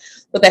get it,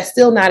 but that's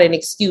still not an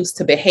excuse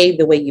to behave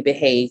the way you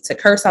behave, to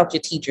curse out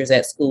your teachers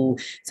at school,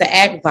 to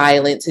act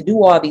violent, to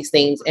do all these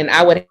things. And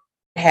I would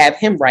have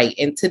him write.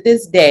 And to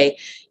this day,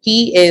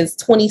 he is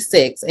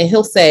 26, and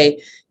he'll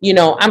say,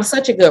 I'm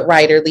such a good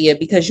writer, Leah,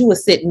 because you would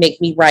sit and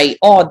make me write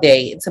all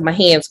day until my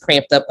hands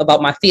cramped up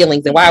about my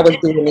feelings and why I was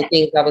doing the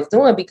things I was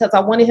doing, because I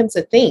wanted him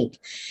to think.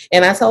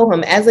 And I told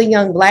him, as a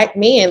young Black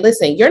man,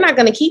 listen, you're not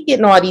going to keep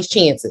getting all these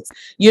chances.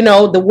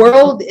 The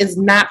world is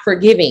not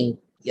forgiving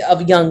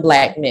of young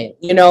Black men,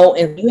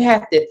 and you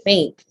have to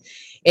think.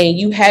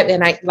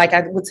 And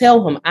I would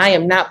tell him, I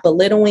am not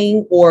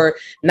belittling or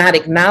not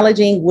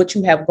acknowledging what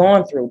you have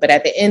gone through. But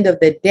at the end of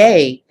the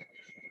day,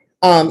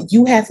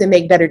 you have to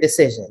make better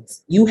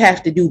decisions. You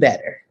have to do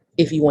better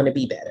if you want to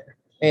be better.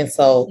 And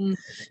so,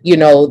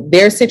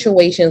 their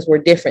situations were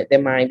different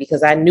than mine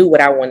because I knew what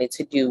I wanted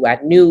to do. I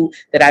knew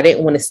that I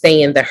didn't want to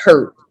stay in the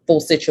hurtful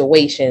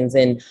situations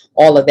and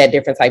all of that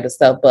different type of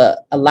stuff.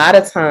 But a lot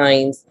of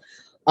times,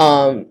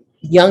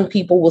 young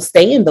people will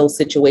stay in those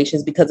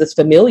situations because it's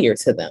familiar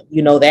to them,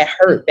 that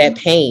hurt, that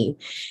pain.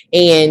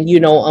 And,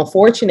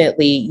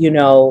 unfortunately,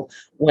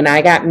 when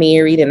I got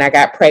married and I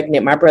got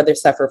pregnant, my brother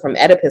suffered from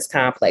Oedipus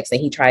complex and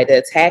he tried to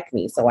attack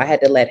me. So I had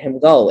to let him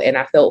go. And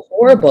I felt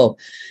horrible,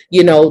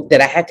 that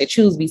I had to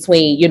choose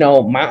between,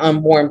 my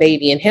unborn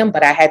baby and him,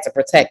 but I had to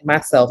protect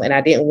myself. And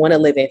I didn't want to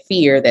live in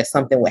fear that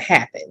something would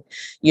happen,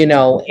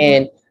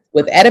 and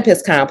with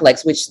Oedipus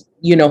complex, which,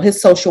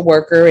 his social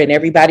worker and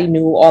everybody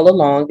knew all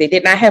along, they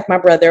did not have my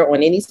brother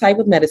on any type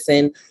of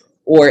medicine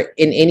or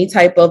in any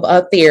type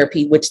of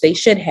therapy, which they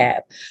should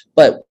have.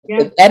 But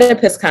with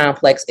Oedipus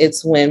complex,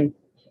 it's when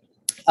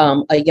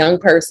a young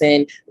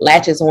person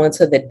latches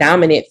onto the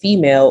dominant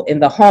female in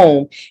the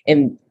home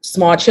and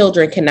small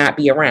children cannot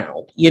be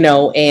around,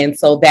 and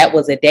so that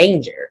was a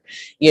danger,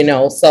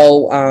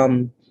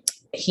 so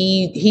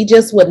he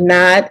just would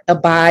not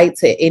abide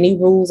to any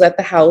rules at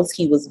the house.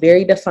 He was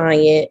very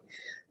defiant.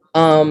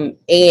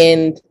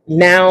 And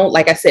now,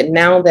 like I said,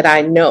 now that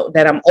I know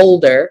that I'm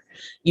older,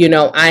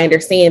 I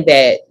understand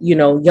that,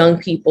 young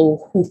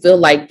people who feel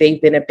like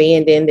they've been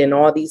abandoned and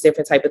all these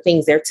different type of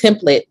things, their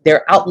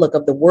outlook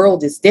of the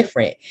world is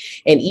different.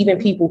 And even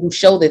people who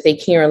show that they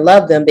care and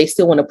love them, they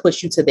still want to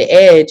push you to the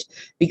edge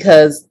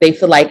because they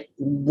feel like,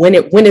 when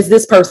is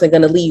this person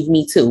going to leave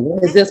me too?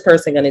 When is this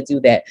person going to do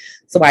that?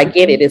 So I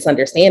get it. It's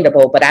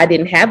understandable, but I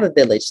didn't have a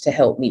village to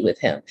help me with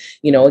him.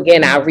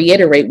 Again, I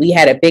reiterate, we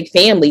had a big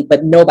family,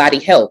 but nobody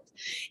helped.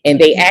 And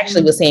they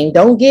actually were saying,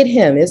 don't get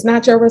him. It's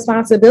not your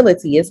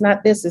responsibility. It's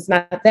not this, it's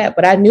not that.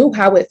 But I knew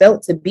how it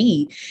felt to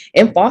be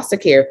in foster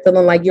care,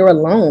 feeling like you're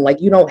alone, like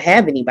you don't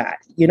have anybody,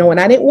 and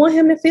I didn't want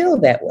him to feel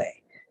that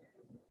way.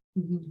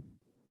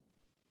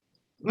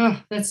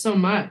 Oh, that's so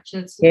much.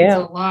 That's a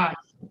lot.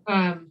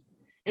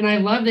 And I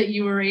love that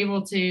you were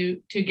able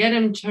to get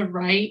him to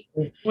write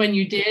when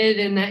you did,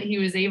 and that he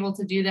was able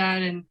to do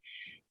that. And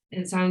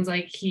it sounds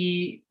like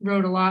he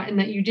wrote a lot, and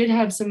that you did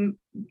have some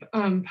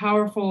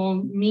powerful,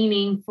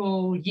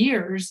 meaningful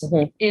years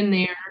in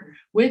there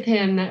with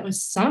him. That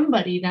was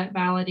somebody that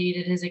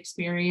validated his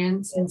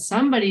experience and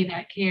somebody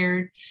that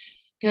cared.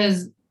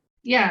 Because,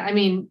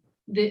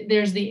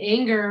 there's the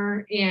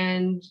anger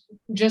and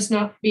just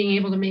not being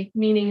able to make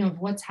meaning of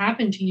what's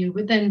happened to you,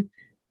 but then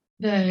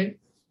the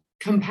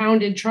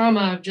compounded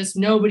trauma of just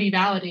nobody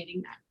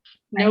validating that.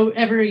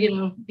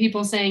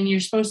 People saying you're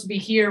supposed to be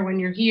here when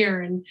you're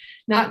here, and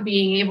not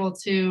being able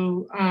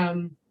to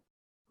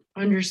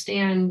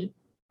understand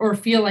or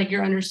feel like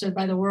you're understood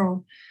by the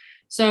world.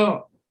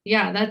 So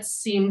that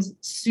seems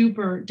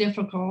super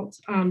difficult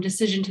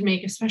decision to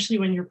make, especially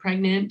when you're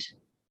pregnant.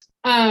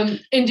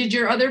 And did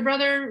your other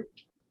brother,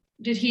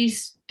 did he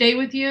stay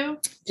with you?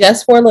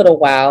 Just for a little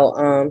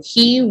while.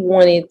 He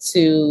wanted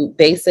to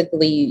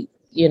basically,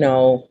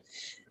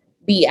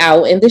 be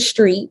out in the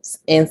streets.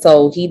 And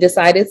so he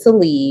decided to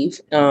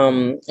leave.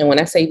 And when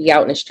I say be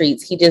out in the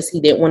streets, he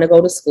didn't want to go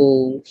to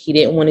school. He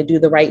didn't want to do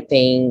the right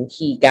thing.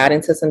 He got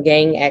into some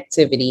gang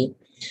activity.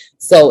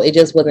 So it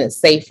just wasn't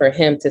safe for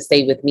him to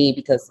stay with me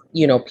because,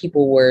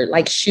 people were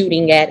like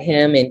shooting at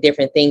him and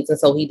different things. And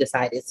so he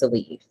decided to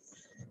leave.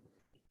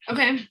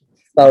 Okay.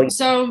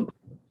 So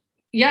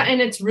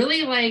and it's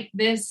really like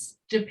this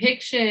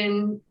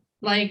depiction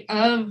like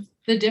of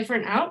the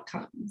different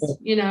outcomes,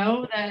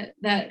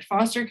 that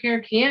foster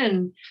care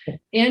can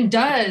and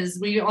does.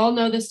 We all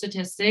know the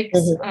statistics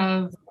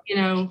of,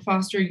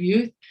 foster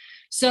youth.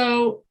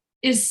 So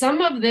is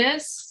some of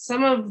this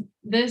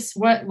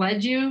what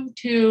led you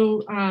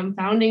to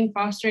founding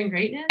Fostering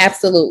Greatness?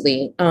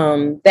 Absolutely.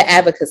 The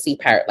advocacy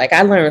part. Like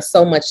I learned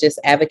so much just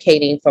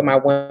advocating for my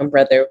one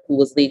brother who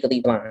was legally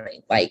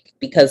blind,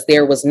 because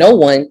there was no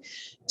one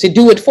to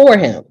do it for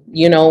him,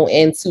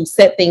 and to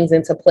set things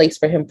into place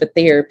for him for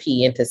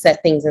therapy and to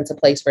set things into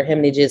place for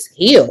him to just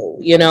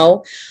heal,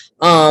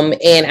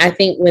 and I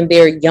think when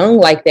they're young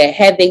like that,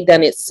 had they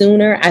done it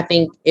sooner, I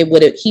think he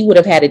would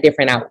have had a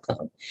different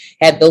outcome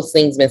had those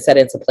things been set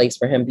into place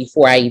for him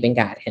before I even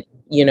got him,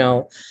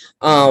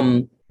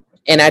 and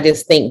I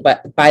just think,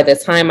 but by the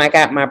time I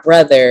got my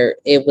brother,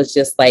 it was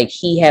just like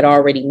he had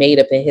already made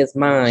up in his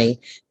mind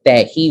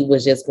that he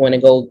was just going to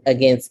go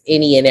against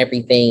any and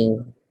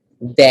everything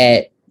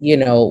that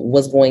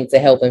was going to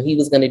help him. He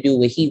was going to do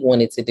what he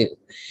wanted to do.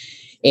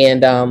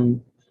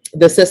 And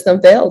the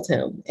system failed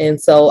him.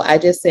 And so I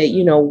just said,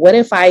 what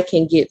if I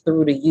can get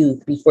through to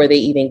youth before they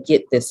even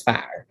get this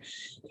far?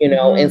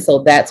 And so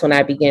that's when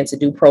I began to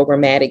do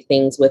programmatic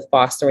things with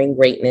Fostering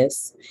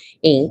Greatness,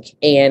 Inc.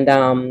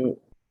 And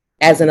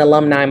as an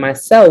alumni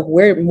myself,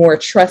 we're more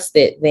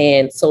trusted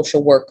than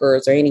social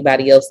workers or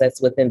anybody else that's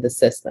within the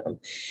system.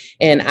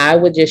 And I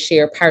would just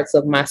share parts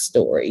of my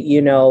story,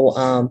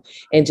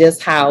 and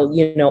just how,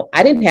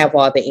 I didn't have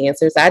all the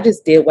answers. I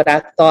just did what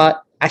I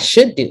thought I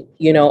should do.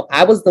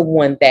 I was the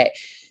one that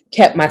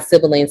kept my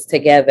siblings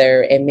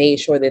together and made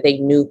sure that they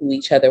knew who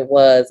each other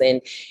was.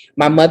 And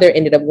my mother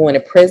ended up going to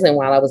prison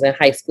while I was in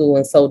high school.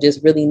 And so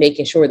just really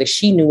making sure that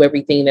she knew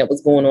everything that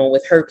was going on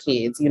with her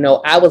kids.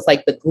 I was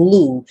like the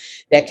glue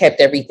that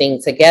kept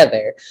everything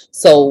together.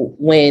 So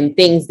when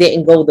things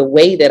didn't go the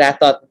way that I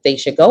thought that they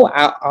should go,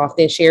 I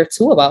often share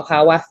too about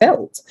how I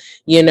felt,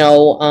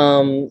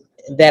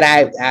 that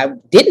I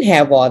didn't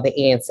have all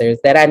the answers,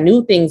 that I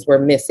knew things were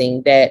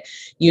missing, that,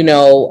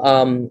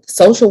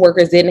 social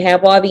workers didn't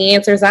have all the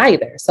answers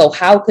either. So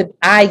how could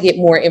I get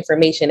more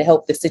information to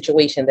help the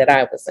situation that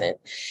I was in?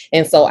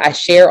 And so I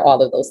share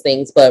all of those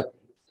things. But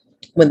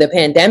when the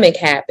pandemic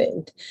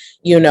happened,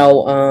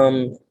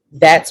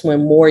 that's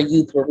when more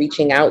youth were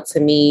reaching out to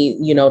me,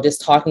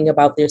 just talking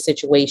about their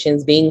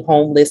situations, being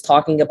homeless,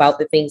 talking about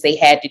the things they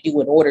had to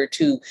do in order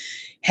to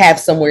have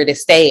somewhere to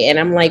stay. And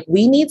I'm like,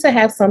 we need to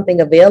have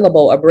something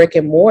available, a brick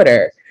and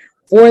mortar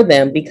for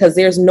them, because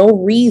there's no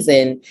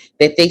reason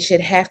that they should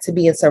have to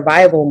be in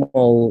survival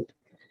mode,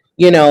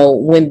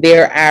 when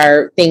there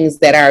are things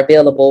that are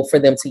available for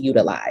them to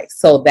utilize.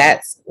 So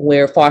that's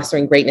where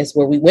Fostering Greatness,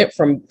 where we went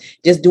from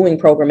just doing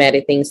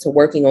programmatic things to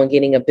working on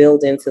getting a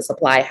building to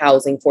supply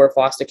housing for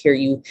foster care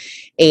youth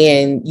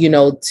and,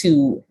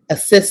 to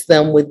assist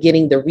them with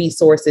getting the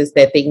resources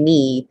that they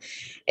need,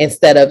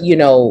 instead of,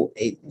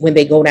 when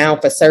they go down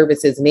for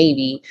services,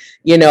 maybe,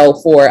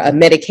 for a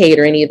Medicaid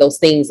or any of those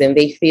things, and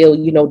they feel,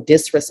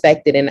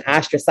 disrespected and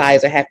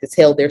ostracized or have to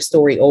tell their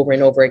story over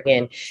and over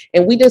again.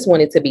 And we just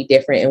wanted to be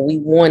different. And we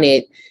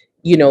wanted,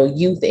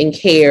 youth in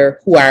care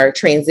who are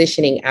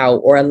transitioning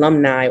out, or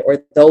alumni,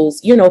 or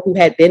those, who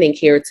had been in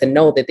care, to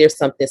know that there's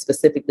something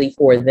specifically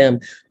for them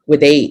where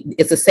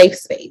it's a safe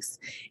space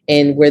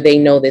and where they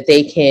know that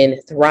they can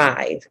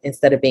thrive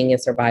instead of being in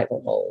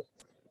survival mode.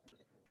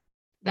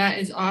 That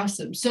is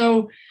awesome.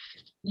 So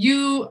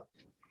you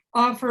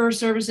offer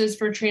services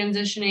for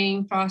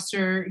transitioning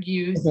foster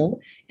youth. Mm-hmm.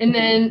 And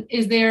then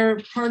is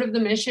there part of the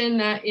mission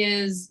that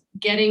is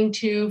getting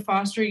to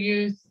foster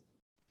youth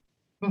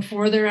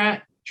before they're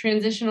at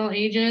transitional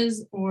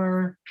ages,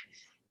 or?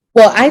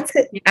 Well, I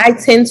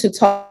tend to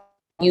talk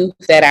to youth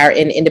that are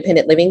in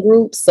independent living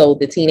groups. So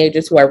the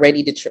teenagers who are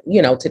ready to,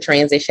 to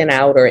transition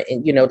out, or,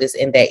 just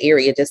in that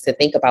area, just to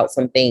think about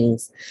some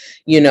things,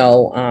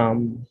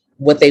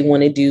 what they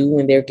want to do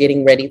when they're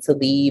getting ready to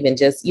leave, and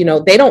just,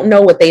 they don't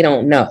know what they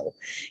don't know,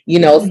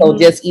 mm-hmm. So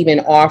just even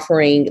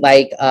offering,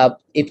 like,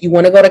 if you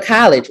want to go to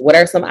college, what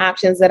are some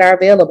options that are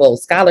available?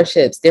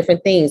 Scholarships,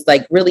 different things,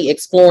 like really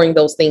exploring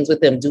those things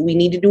with them. Do we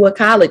need to do a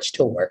college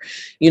tour?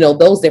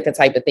 Those different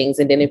type of things.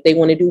 And then if they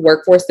want to do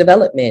workforce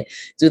development,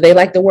 do they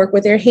like to work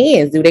with their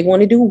hands? Do they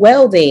want to do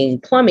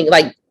welding, plumbing,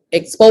 like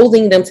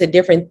exposing them to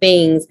different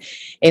things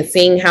and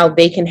seeing how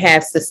they can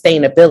have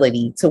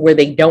sustainability to where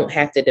they don't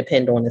have to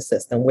depend on the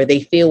system, where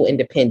they feel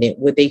independent,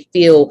 where they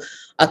feel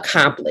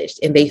accomplished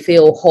and they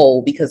feel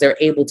whole because they're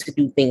able to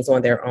do things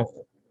on their own.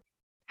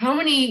 How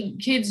many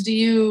kids do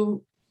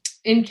you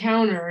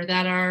encounter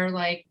that are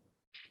like,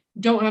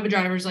 don't have a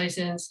driver's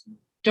license,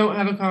 don't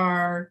have a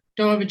car,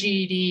 don't have a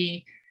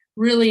GED,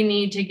 really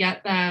need to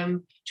get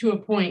them to a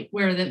point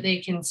where that they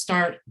can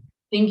start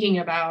thinking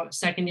about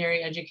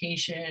secondary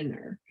education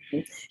or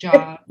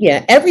job?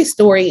 Yeah,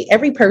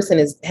 every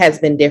person has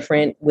been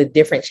different with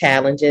different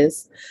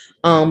challenges.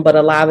 But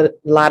a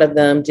lot of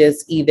them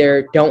just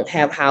either don't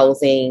have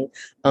housing,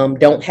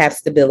 don't have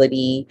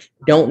stability,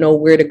 don't know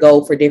where to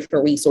go for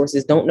different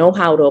resources, don't know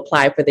how to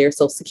apply for their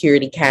Social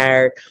Security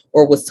card,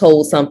 or was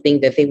told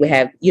something that they would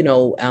have,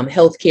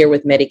 health care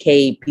with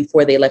Medicaid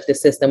before they left the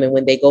system. And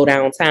when they go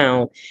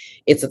downtown,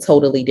 it's a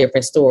totally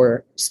different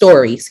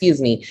story.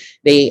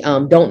 They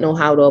don't know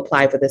how to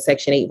apply for the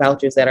Section 8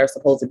 vouchers that are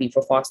supposed to be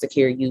for foster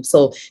care youth.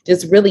 So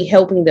just really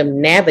helping them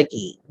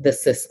navigate the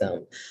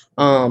system,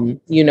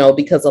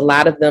 because a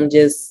lot of them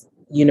just,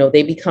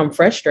 they become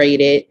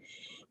frustrated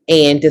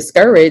and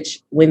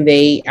discouraged when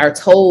they are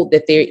told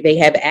that they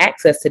have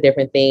access to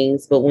different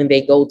things, but when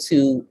they go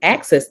to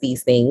access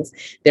these things,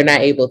 they're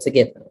not able to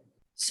get them.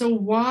 So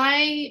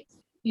why,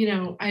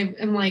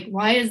 I'm like,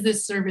 why is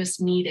this service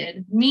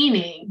needed?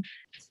 Meaning,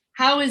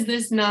 how is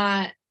this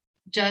not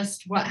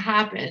just what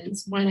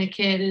happens when a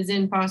kid is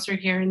in foster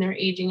care and they're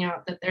aging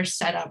out, that they're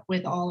set up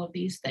with all of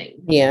these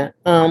things? Yeah.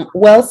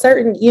 Well,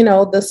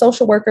 the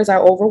social workers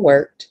are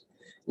overworked.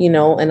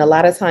 and a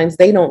lot of times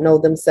they don't know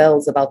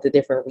themselves about the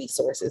different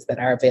resources that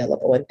are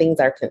available, and things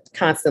are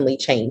constantly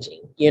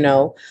changing.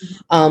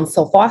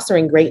 So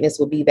fostering greatness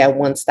would be that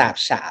one-stop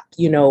shop,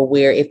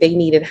 where if they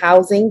needed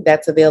housing,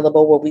 that's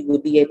available, where we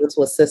would be able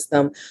to assist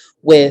them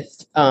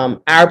with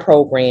our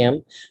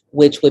program,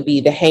 which would be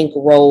the Hank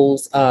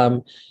Rose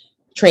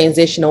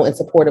transitional and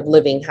supportive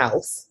living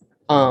house,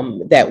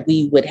 that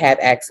we would have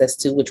access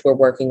to, which we're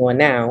working on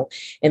now.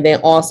 And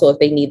then also, if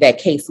they need that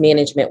case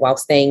management while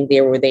staying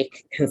there, where they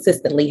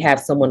consistently have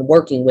someone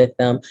working with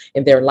them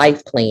in their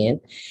life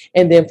plan.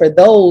 And then for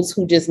those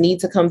who just need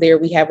to come there,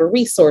 we have a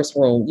resource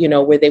room,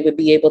 where they would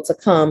be able to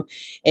come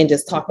and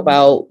just talk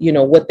about,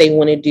 what they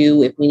want to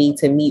do, if we need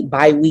to meet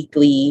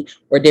bi-weekly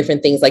or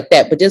different things like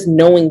that. But just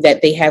knowing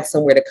that they have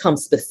somewhere to come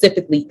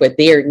specifically for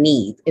their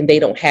needs, and they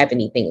don't have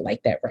anything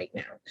like that right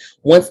now.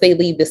 Once they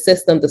leave the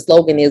system, the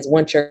slogan is,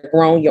 once you're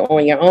grown, you're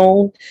on your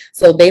own.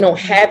 So they don't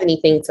have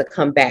anything to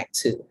come back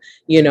to,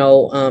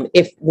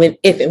 if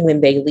and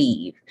when they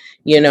leave,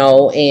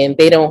 and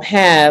they don't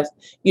have,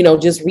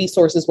 just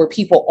resources where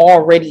people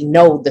already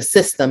know the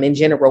system in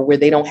general, where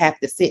they don't have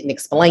to sit and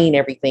explain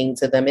everything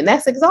to them. And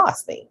that's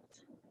exhausting.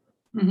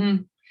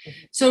 Mm-hmm.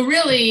 So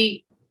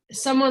really,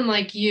 someone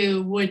like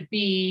you would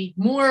be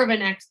more of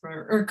an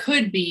expert, or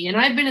could be. And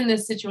I've been in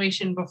this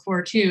situation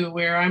before too,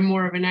 where I'm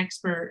more of an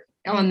expert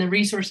on the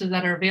resources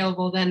that are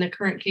available than the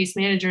current case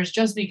managers,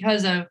 just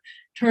because of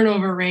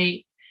turnover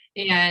rate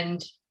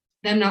and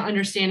them not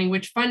understanding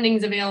which funding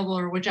is available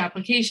or which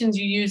applications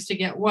you use to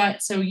get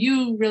what. So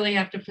you really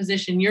have to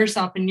position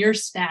yourself and your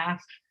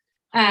staff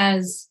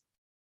as,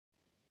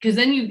 because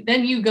then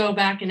you go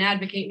back and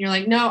advocate, and you're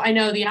like, no, I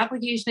know the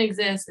application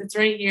exists. It's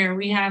right here.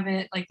 We have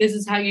it. Like, this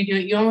is how you do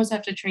it. You almost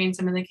have to train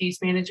some of the case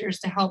managers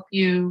to help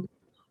you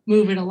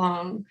move it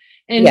along.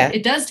 And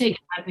It does take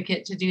an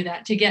advocate to do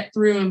that, to get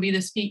through and be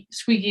the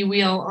squeaky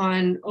wheel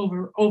on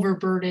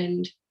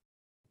overburdened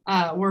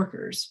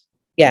workers.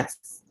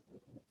 Yes.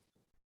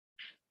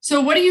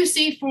 So what do you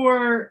see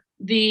for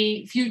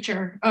the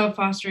future of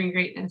fostering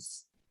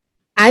greatness?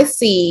 I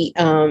see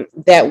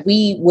that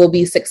we will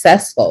be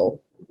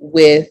successful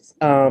with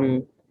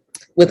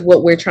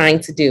what we're trying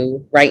to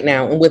do right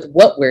now, and with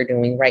what we're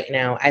doing right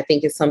now. I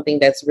think it's something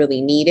that's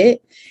really needed.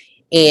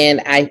 And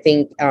I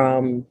think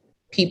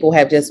people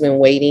have just been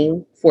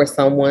waiting for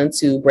someone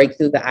to break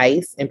through the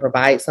ice and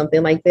provide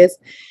something like this.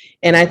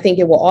 And I think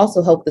it will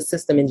also help the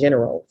system in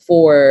general,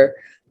 for,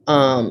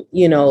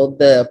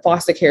 the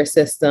foster care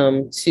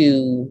system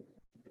to,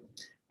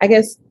 I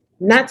guess,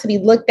 not to be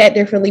looked at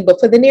differently, but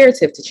for the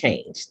narrative to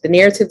change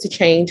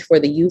for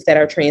the youth that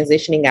are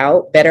transitioning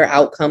out, better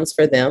outcomes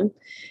for them,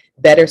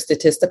 better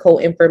statistical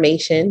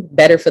information,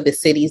 better for the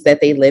cities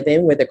that they live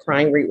in, where the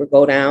crime rate will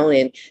go down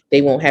and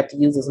they won't have to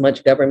use as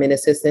much government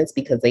assistance,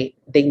 because they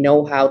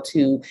know how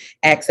to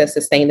access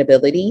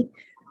sustainability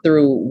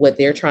through what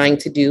they're trying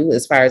to do,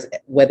 as far as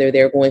whether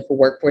they're going for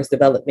workforce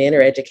development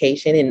or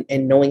education,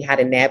 and knowing how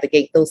to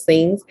navigate those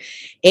things,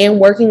 and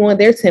working on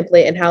their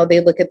template and how they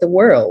look at the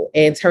world,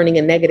 and turning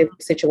a negative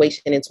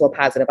situation into a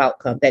positive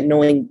outcome. That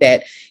knowing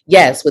that,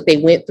 yes, what they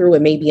went through,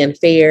 it may be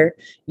unfair,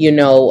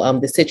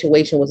 the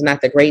situation was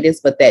not the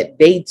greatest, but that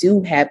they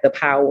do have the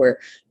power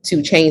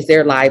to change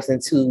their lives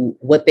into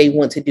what they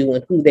want to do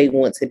and who they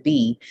want to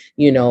be,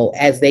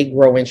 as they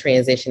grow and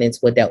transition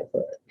into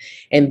adulthood.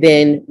 And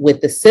then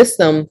with the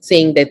system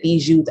seeing that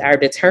these youth are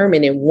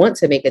determined and want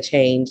to make a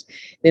change,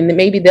 then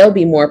maybe they'll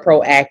be more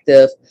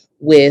proactive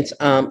with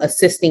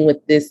assisting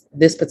with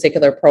this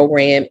particular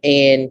program,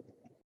 and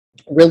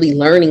really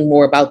learning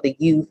more about the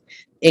youth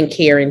in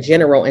care in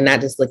general, and not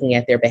just looking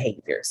at their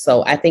behavior.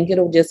 So I think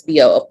it'll just be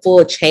a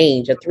full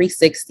change, a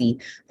 360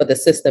 for the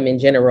system in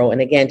general. And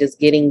again, just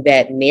getting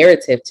that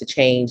narrative to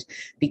change,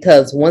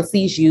 because once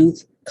these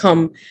youth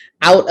come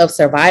out of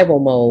survival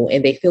mode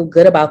and they feel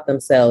good about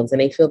themselves, and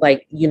they feel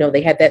like,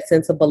 they have that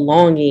sense of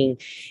belonging,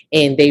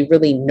 and they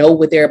really know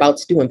what they're about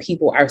to do, and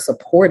people are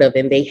supportive,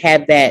 and they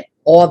have that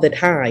all the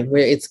time,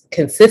 where it's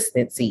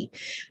consistency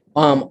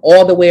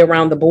all the way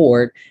around the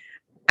board,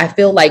 I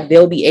feel like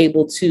they'll be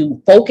able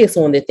to focus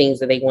on the things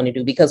that they want to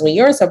do. Because when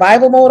you're in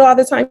survival mode all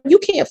the time, you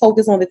can't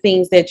focus on the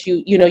things that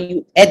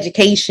you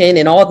education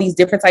and all these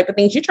different type of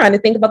things. You're trying to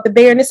think about the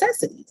bare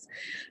necessities,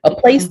 a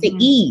place to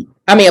eat.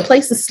 A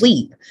place to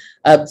sleep,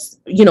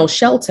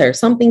 shelter,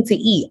 something to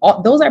eat.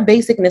 Those are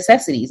basic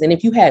necessities. And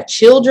if you have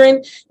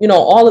children,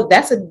 all of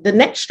that's the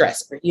next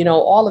stressor,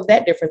 all of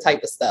that different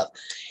type of stuff.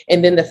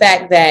 And then the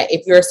fact that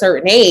if you're a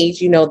certain age,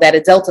 that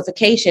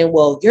adultification,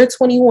 well, you're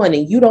 21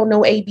 and you don't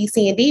know A, B,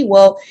 C, and D.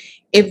 Well,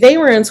 if they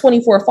were in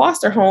 24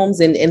 foster homes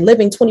and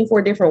living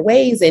 24 different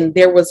ways, and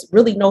there was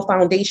really no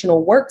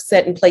foundational work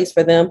set in place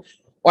for them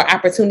or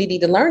opportunity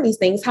to learn these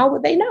things, how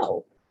would they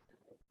know?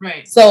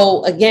 Right.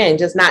 So again,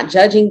 just not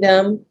judging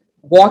them,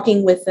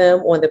 walking with them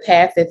on the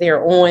path that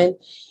they're on,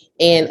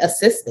 and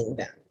assisting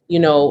them,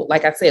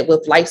 like I said,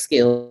 with life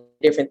skills,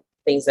 different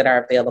things that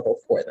are available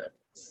for them.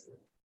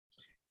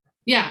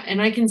 Yeah.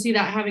 And I can see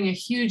that having a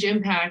huge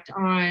impact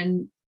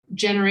on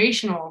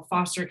generational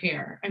foster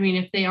care. I mean,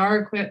 if they are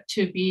equipped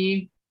to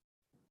be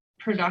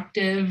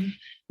productive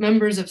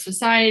members of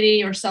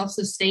society or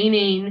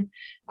self-sustaining,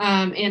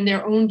 and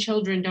their own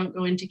children don't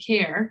go into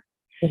care,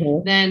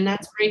 then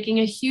that's breaking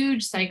a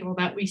huge cycle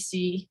that we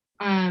see.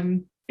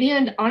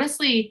 And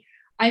honestly,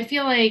 I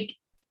feel like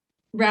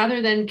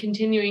rather than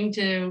continuing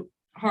to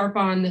harp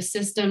on the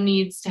system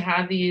needs to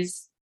have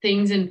these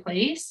things in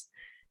place,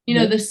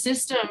 the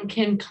system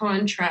can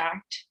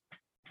contract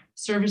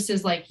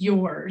services like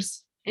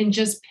yours and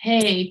just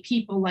pay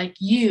people like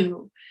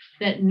you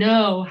that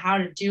know how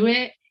to do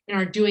it and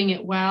are doing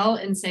it well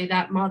and say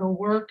that model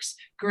works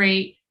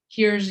great.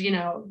 Here's,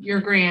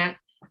 your grant,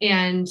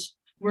 and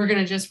we're going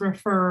to just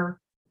refer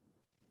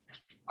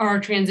our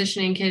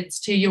transitioning kids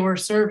to your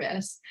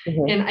service.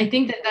 And I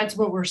think that that's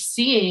what we're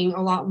seeing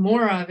a lot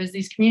more of, is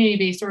these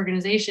community-based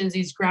organizations,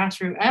 these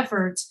grassroots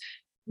efforts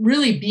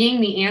really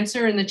being the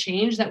answer and the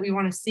change that we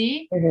want to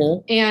see.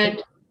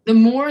 And the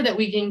more that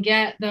we can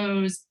get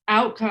those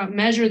outcomes,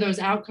 measure those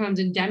outcomes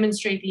and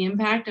demonstrate the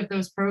impact of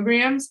those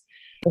programs,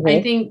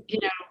 I think,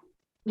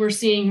 we're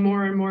seeing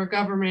more and more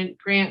government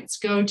grants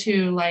go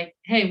to like,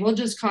 hey, we'll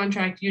just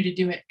contract you to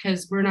do it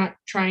because we're not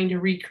trying to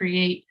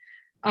recreate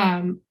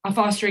a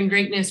fostering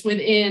greatness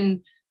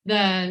within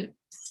the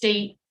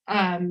state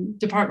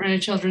Department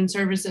of Children's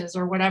Services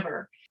or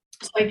whatever.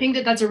 So I think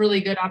that that's a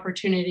really good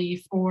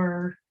opportunity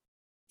for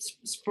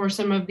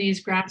some of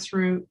these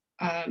grassroots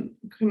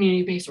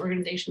community-based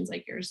organizations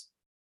like yours.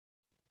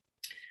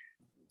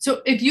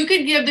 So if you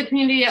could give the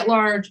community at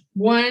large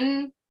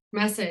one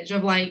message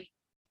of like,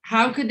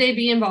 how could they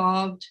be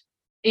involved?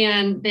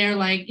 And they're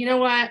like, you know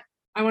what,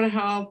 I want to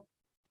help.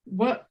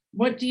 What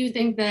do you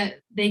think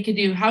that they could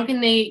do? How can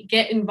they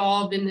get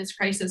involved in this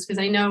crisis? Because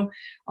I know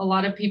a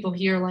lot of people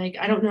here, like,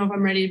 I don't know if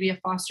I'm ready to be a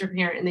foster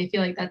parent, and they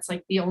feel like that's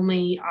like the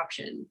only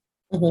option.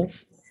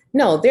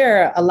 No,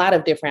 there are a lot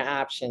of different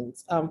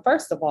options.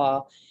 First of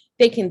all,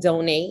 they can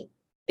donate,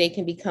 they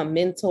can become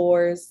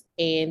mentors,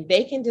 and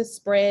they can just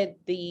spread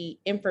the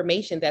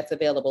information that's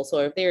available. So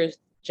if there's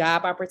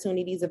job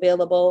opportunities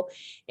available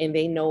and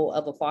they know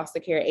of a foster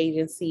care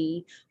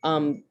agency,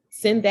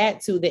 send that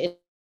to the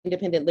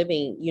independent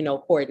living,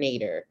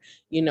 coordinator,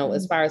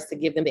 as far as to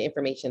give them the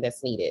information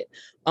that's needed.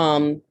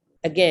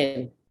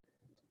 Again,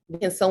 we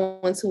can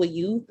sow into a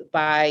youth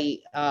by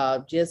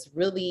just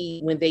really,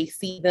 when they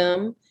see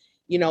them,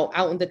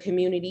 out in the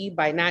community,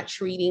 by not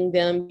treating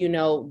them,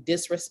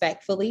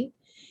 disrespectfully,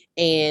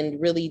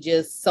 and really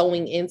just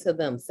sewing into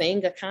them,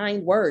 saying a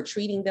kind word,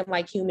 treating them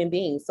like human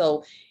beings.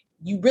 So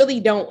you really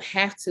don't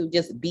have to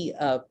just be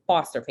a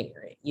foster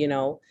parent,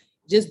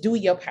 just do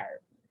your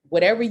part.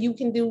 Whatever you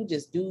can do,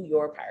 just do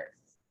your part.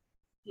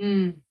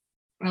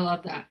 I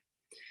love that.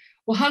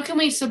 Well, how can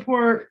we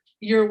support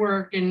your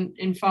work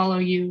and follow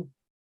you?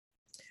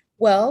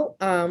 Well,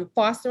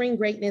 Fostering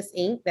Greatness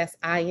Inc., that's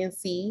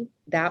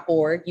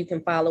inc.org. You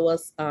can follow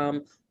us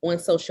on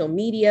social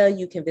media.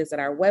 You can visit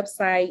our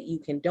website. You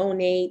can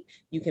donate.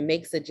 You can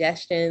make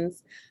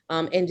suggestions,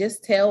 and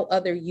just tell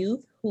other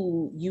youth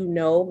who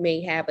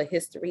may have a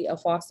history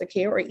of foster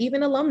care, or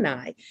even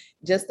alumni,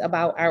 just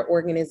about our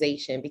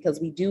organization,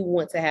 because we do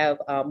want to have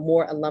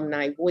more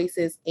alumni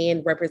voices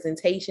and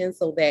representation,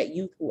 so that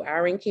youth who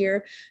are in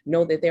care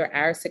know that there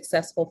are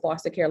successful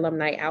foster care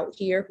alumni out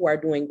here who are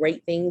doing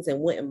great things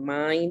and wouldn't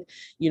mind,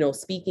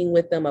 speaking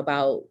with them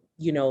about,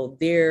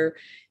 their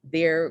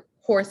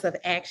course of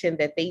action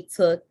that they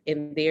took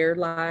in their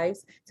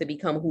lives to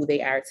become who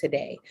they are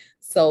today.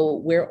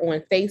 So we're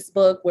on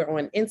Facebook, we're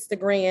on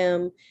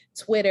Instagram,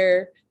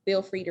 Twitter.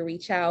 Feel free to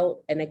reach out.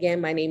 And again,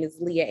 my name is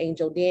Leah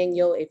Angel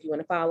Daniel. If you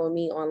want to follow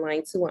me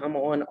online too, I'm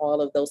on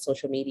all of those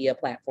social media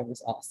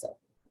platforms also.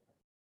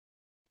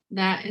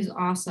 That is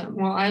awesome.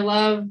 Well, I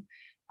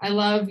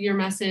love your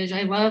message.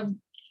 I love,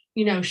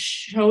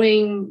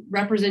 showing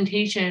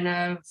representation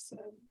of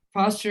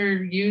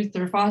foster youth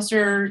or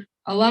foster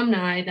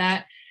alumni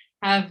that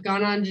have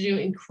gone on to do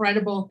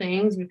incredible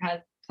things. We've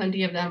had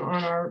plenty of them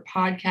on our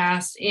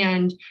podcast.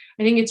 And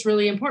I think it's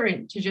really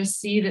important to just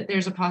see that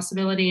there's a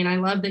possibility. And I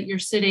love that you're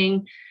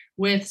sitting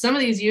with some of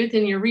these youth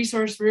in your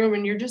resource room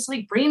and you're just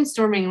like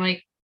brainstorming,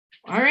 like,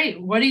 all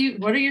right, what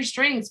are your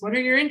strengths? What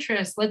are your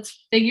interests?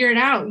 Let's figure it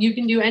out. You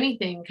can do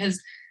anything, because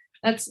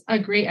that's a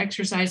great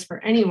exercise for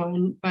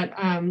anyone. But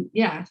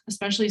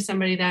especially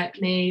somebody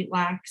that may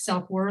lack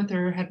self-worth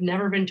or have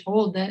never been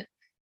told that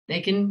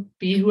they can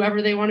be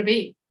whoever they want to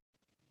be.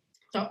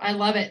 So I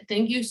love it.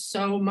 Thank you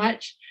so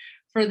much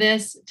for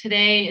this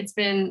today. It's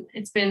been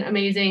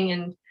amazing.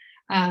 And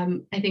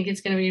I think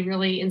it's going to be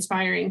really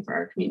inspiring for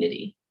our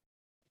community.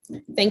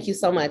 Thank you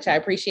so much. I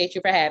appreciate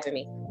you for having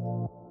me.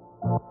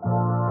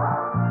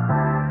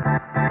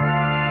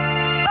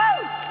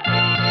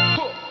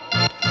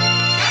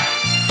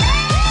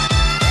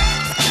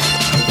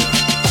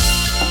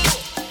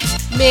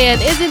 Man,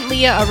 isn't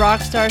Leah a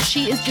rock star?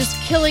 She is just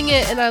killing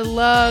it. And I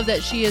love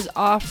that she is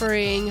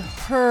offering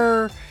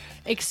her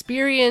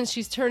experience.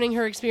 She's turning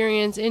her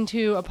experience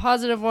into a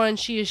positive one.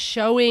 She is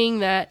showing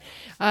that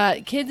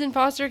kids in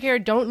foster care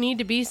don't need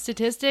to be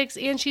statistics,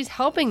 and she's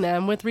helping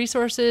them with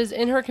resources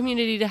in her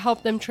community to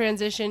help them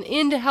transition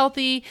into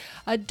healthy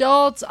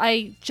adults.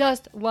 I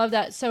just love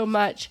that so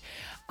much.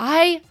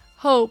 I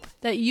hope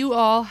that you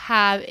all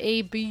have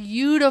a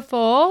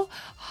beautiful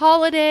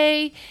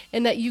holiday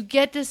and that you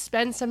get to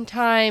spend some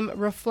time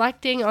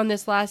reflecting on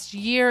this last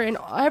year and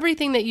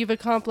everything that you've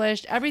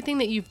accomplished, everything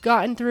that you've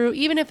gotten through,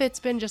 even if it's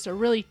been just a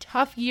really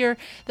tough year.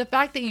 The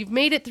fact that you've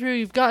made it through,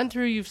 you've gotten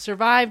through, you've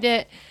survived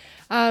it,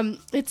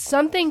 it's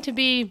something to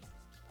be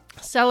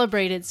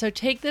celebrated. So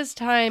take this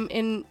time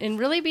and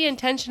really be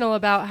intentional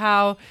about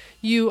how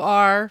you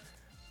are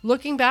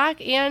looking back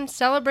and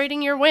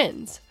celebrating your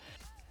wins.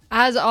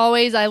 As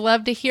always, I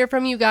love to hear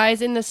from you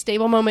guys in the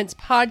Stable Moments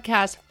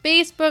Podcast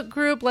Facebook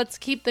group. Let's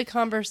keep the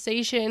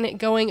conversation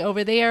going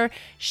over there.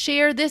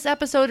 Share this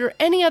episode or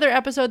any other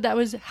episode that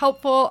was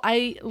helpful.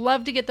 I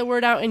love to get the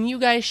word out, and you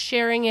guys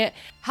sharing it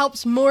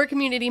helps more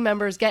community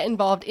members get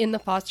involved in the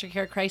foster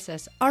care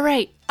crisis. All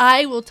right,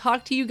 I will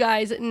talk to you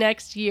guys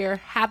next year.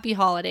 Happy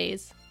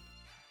holidays.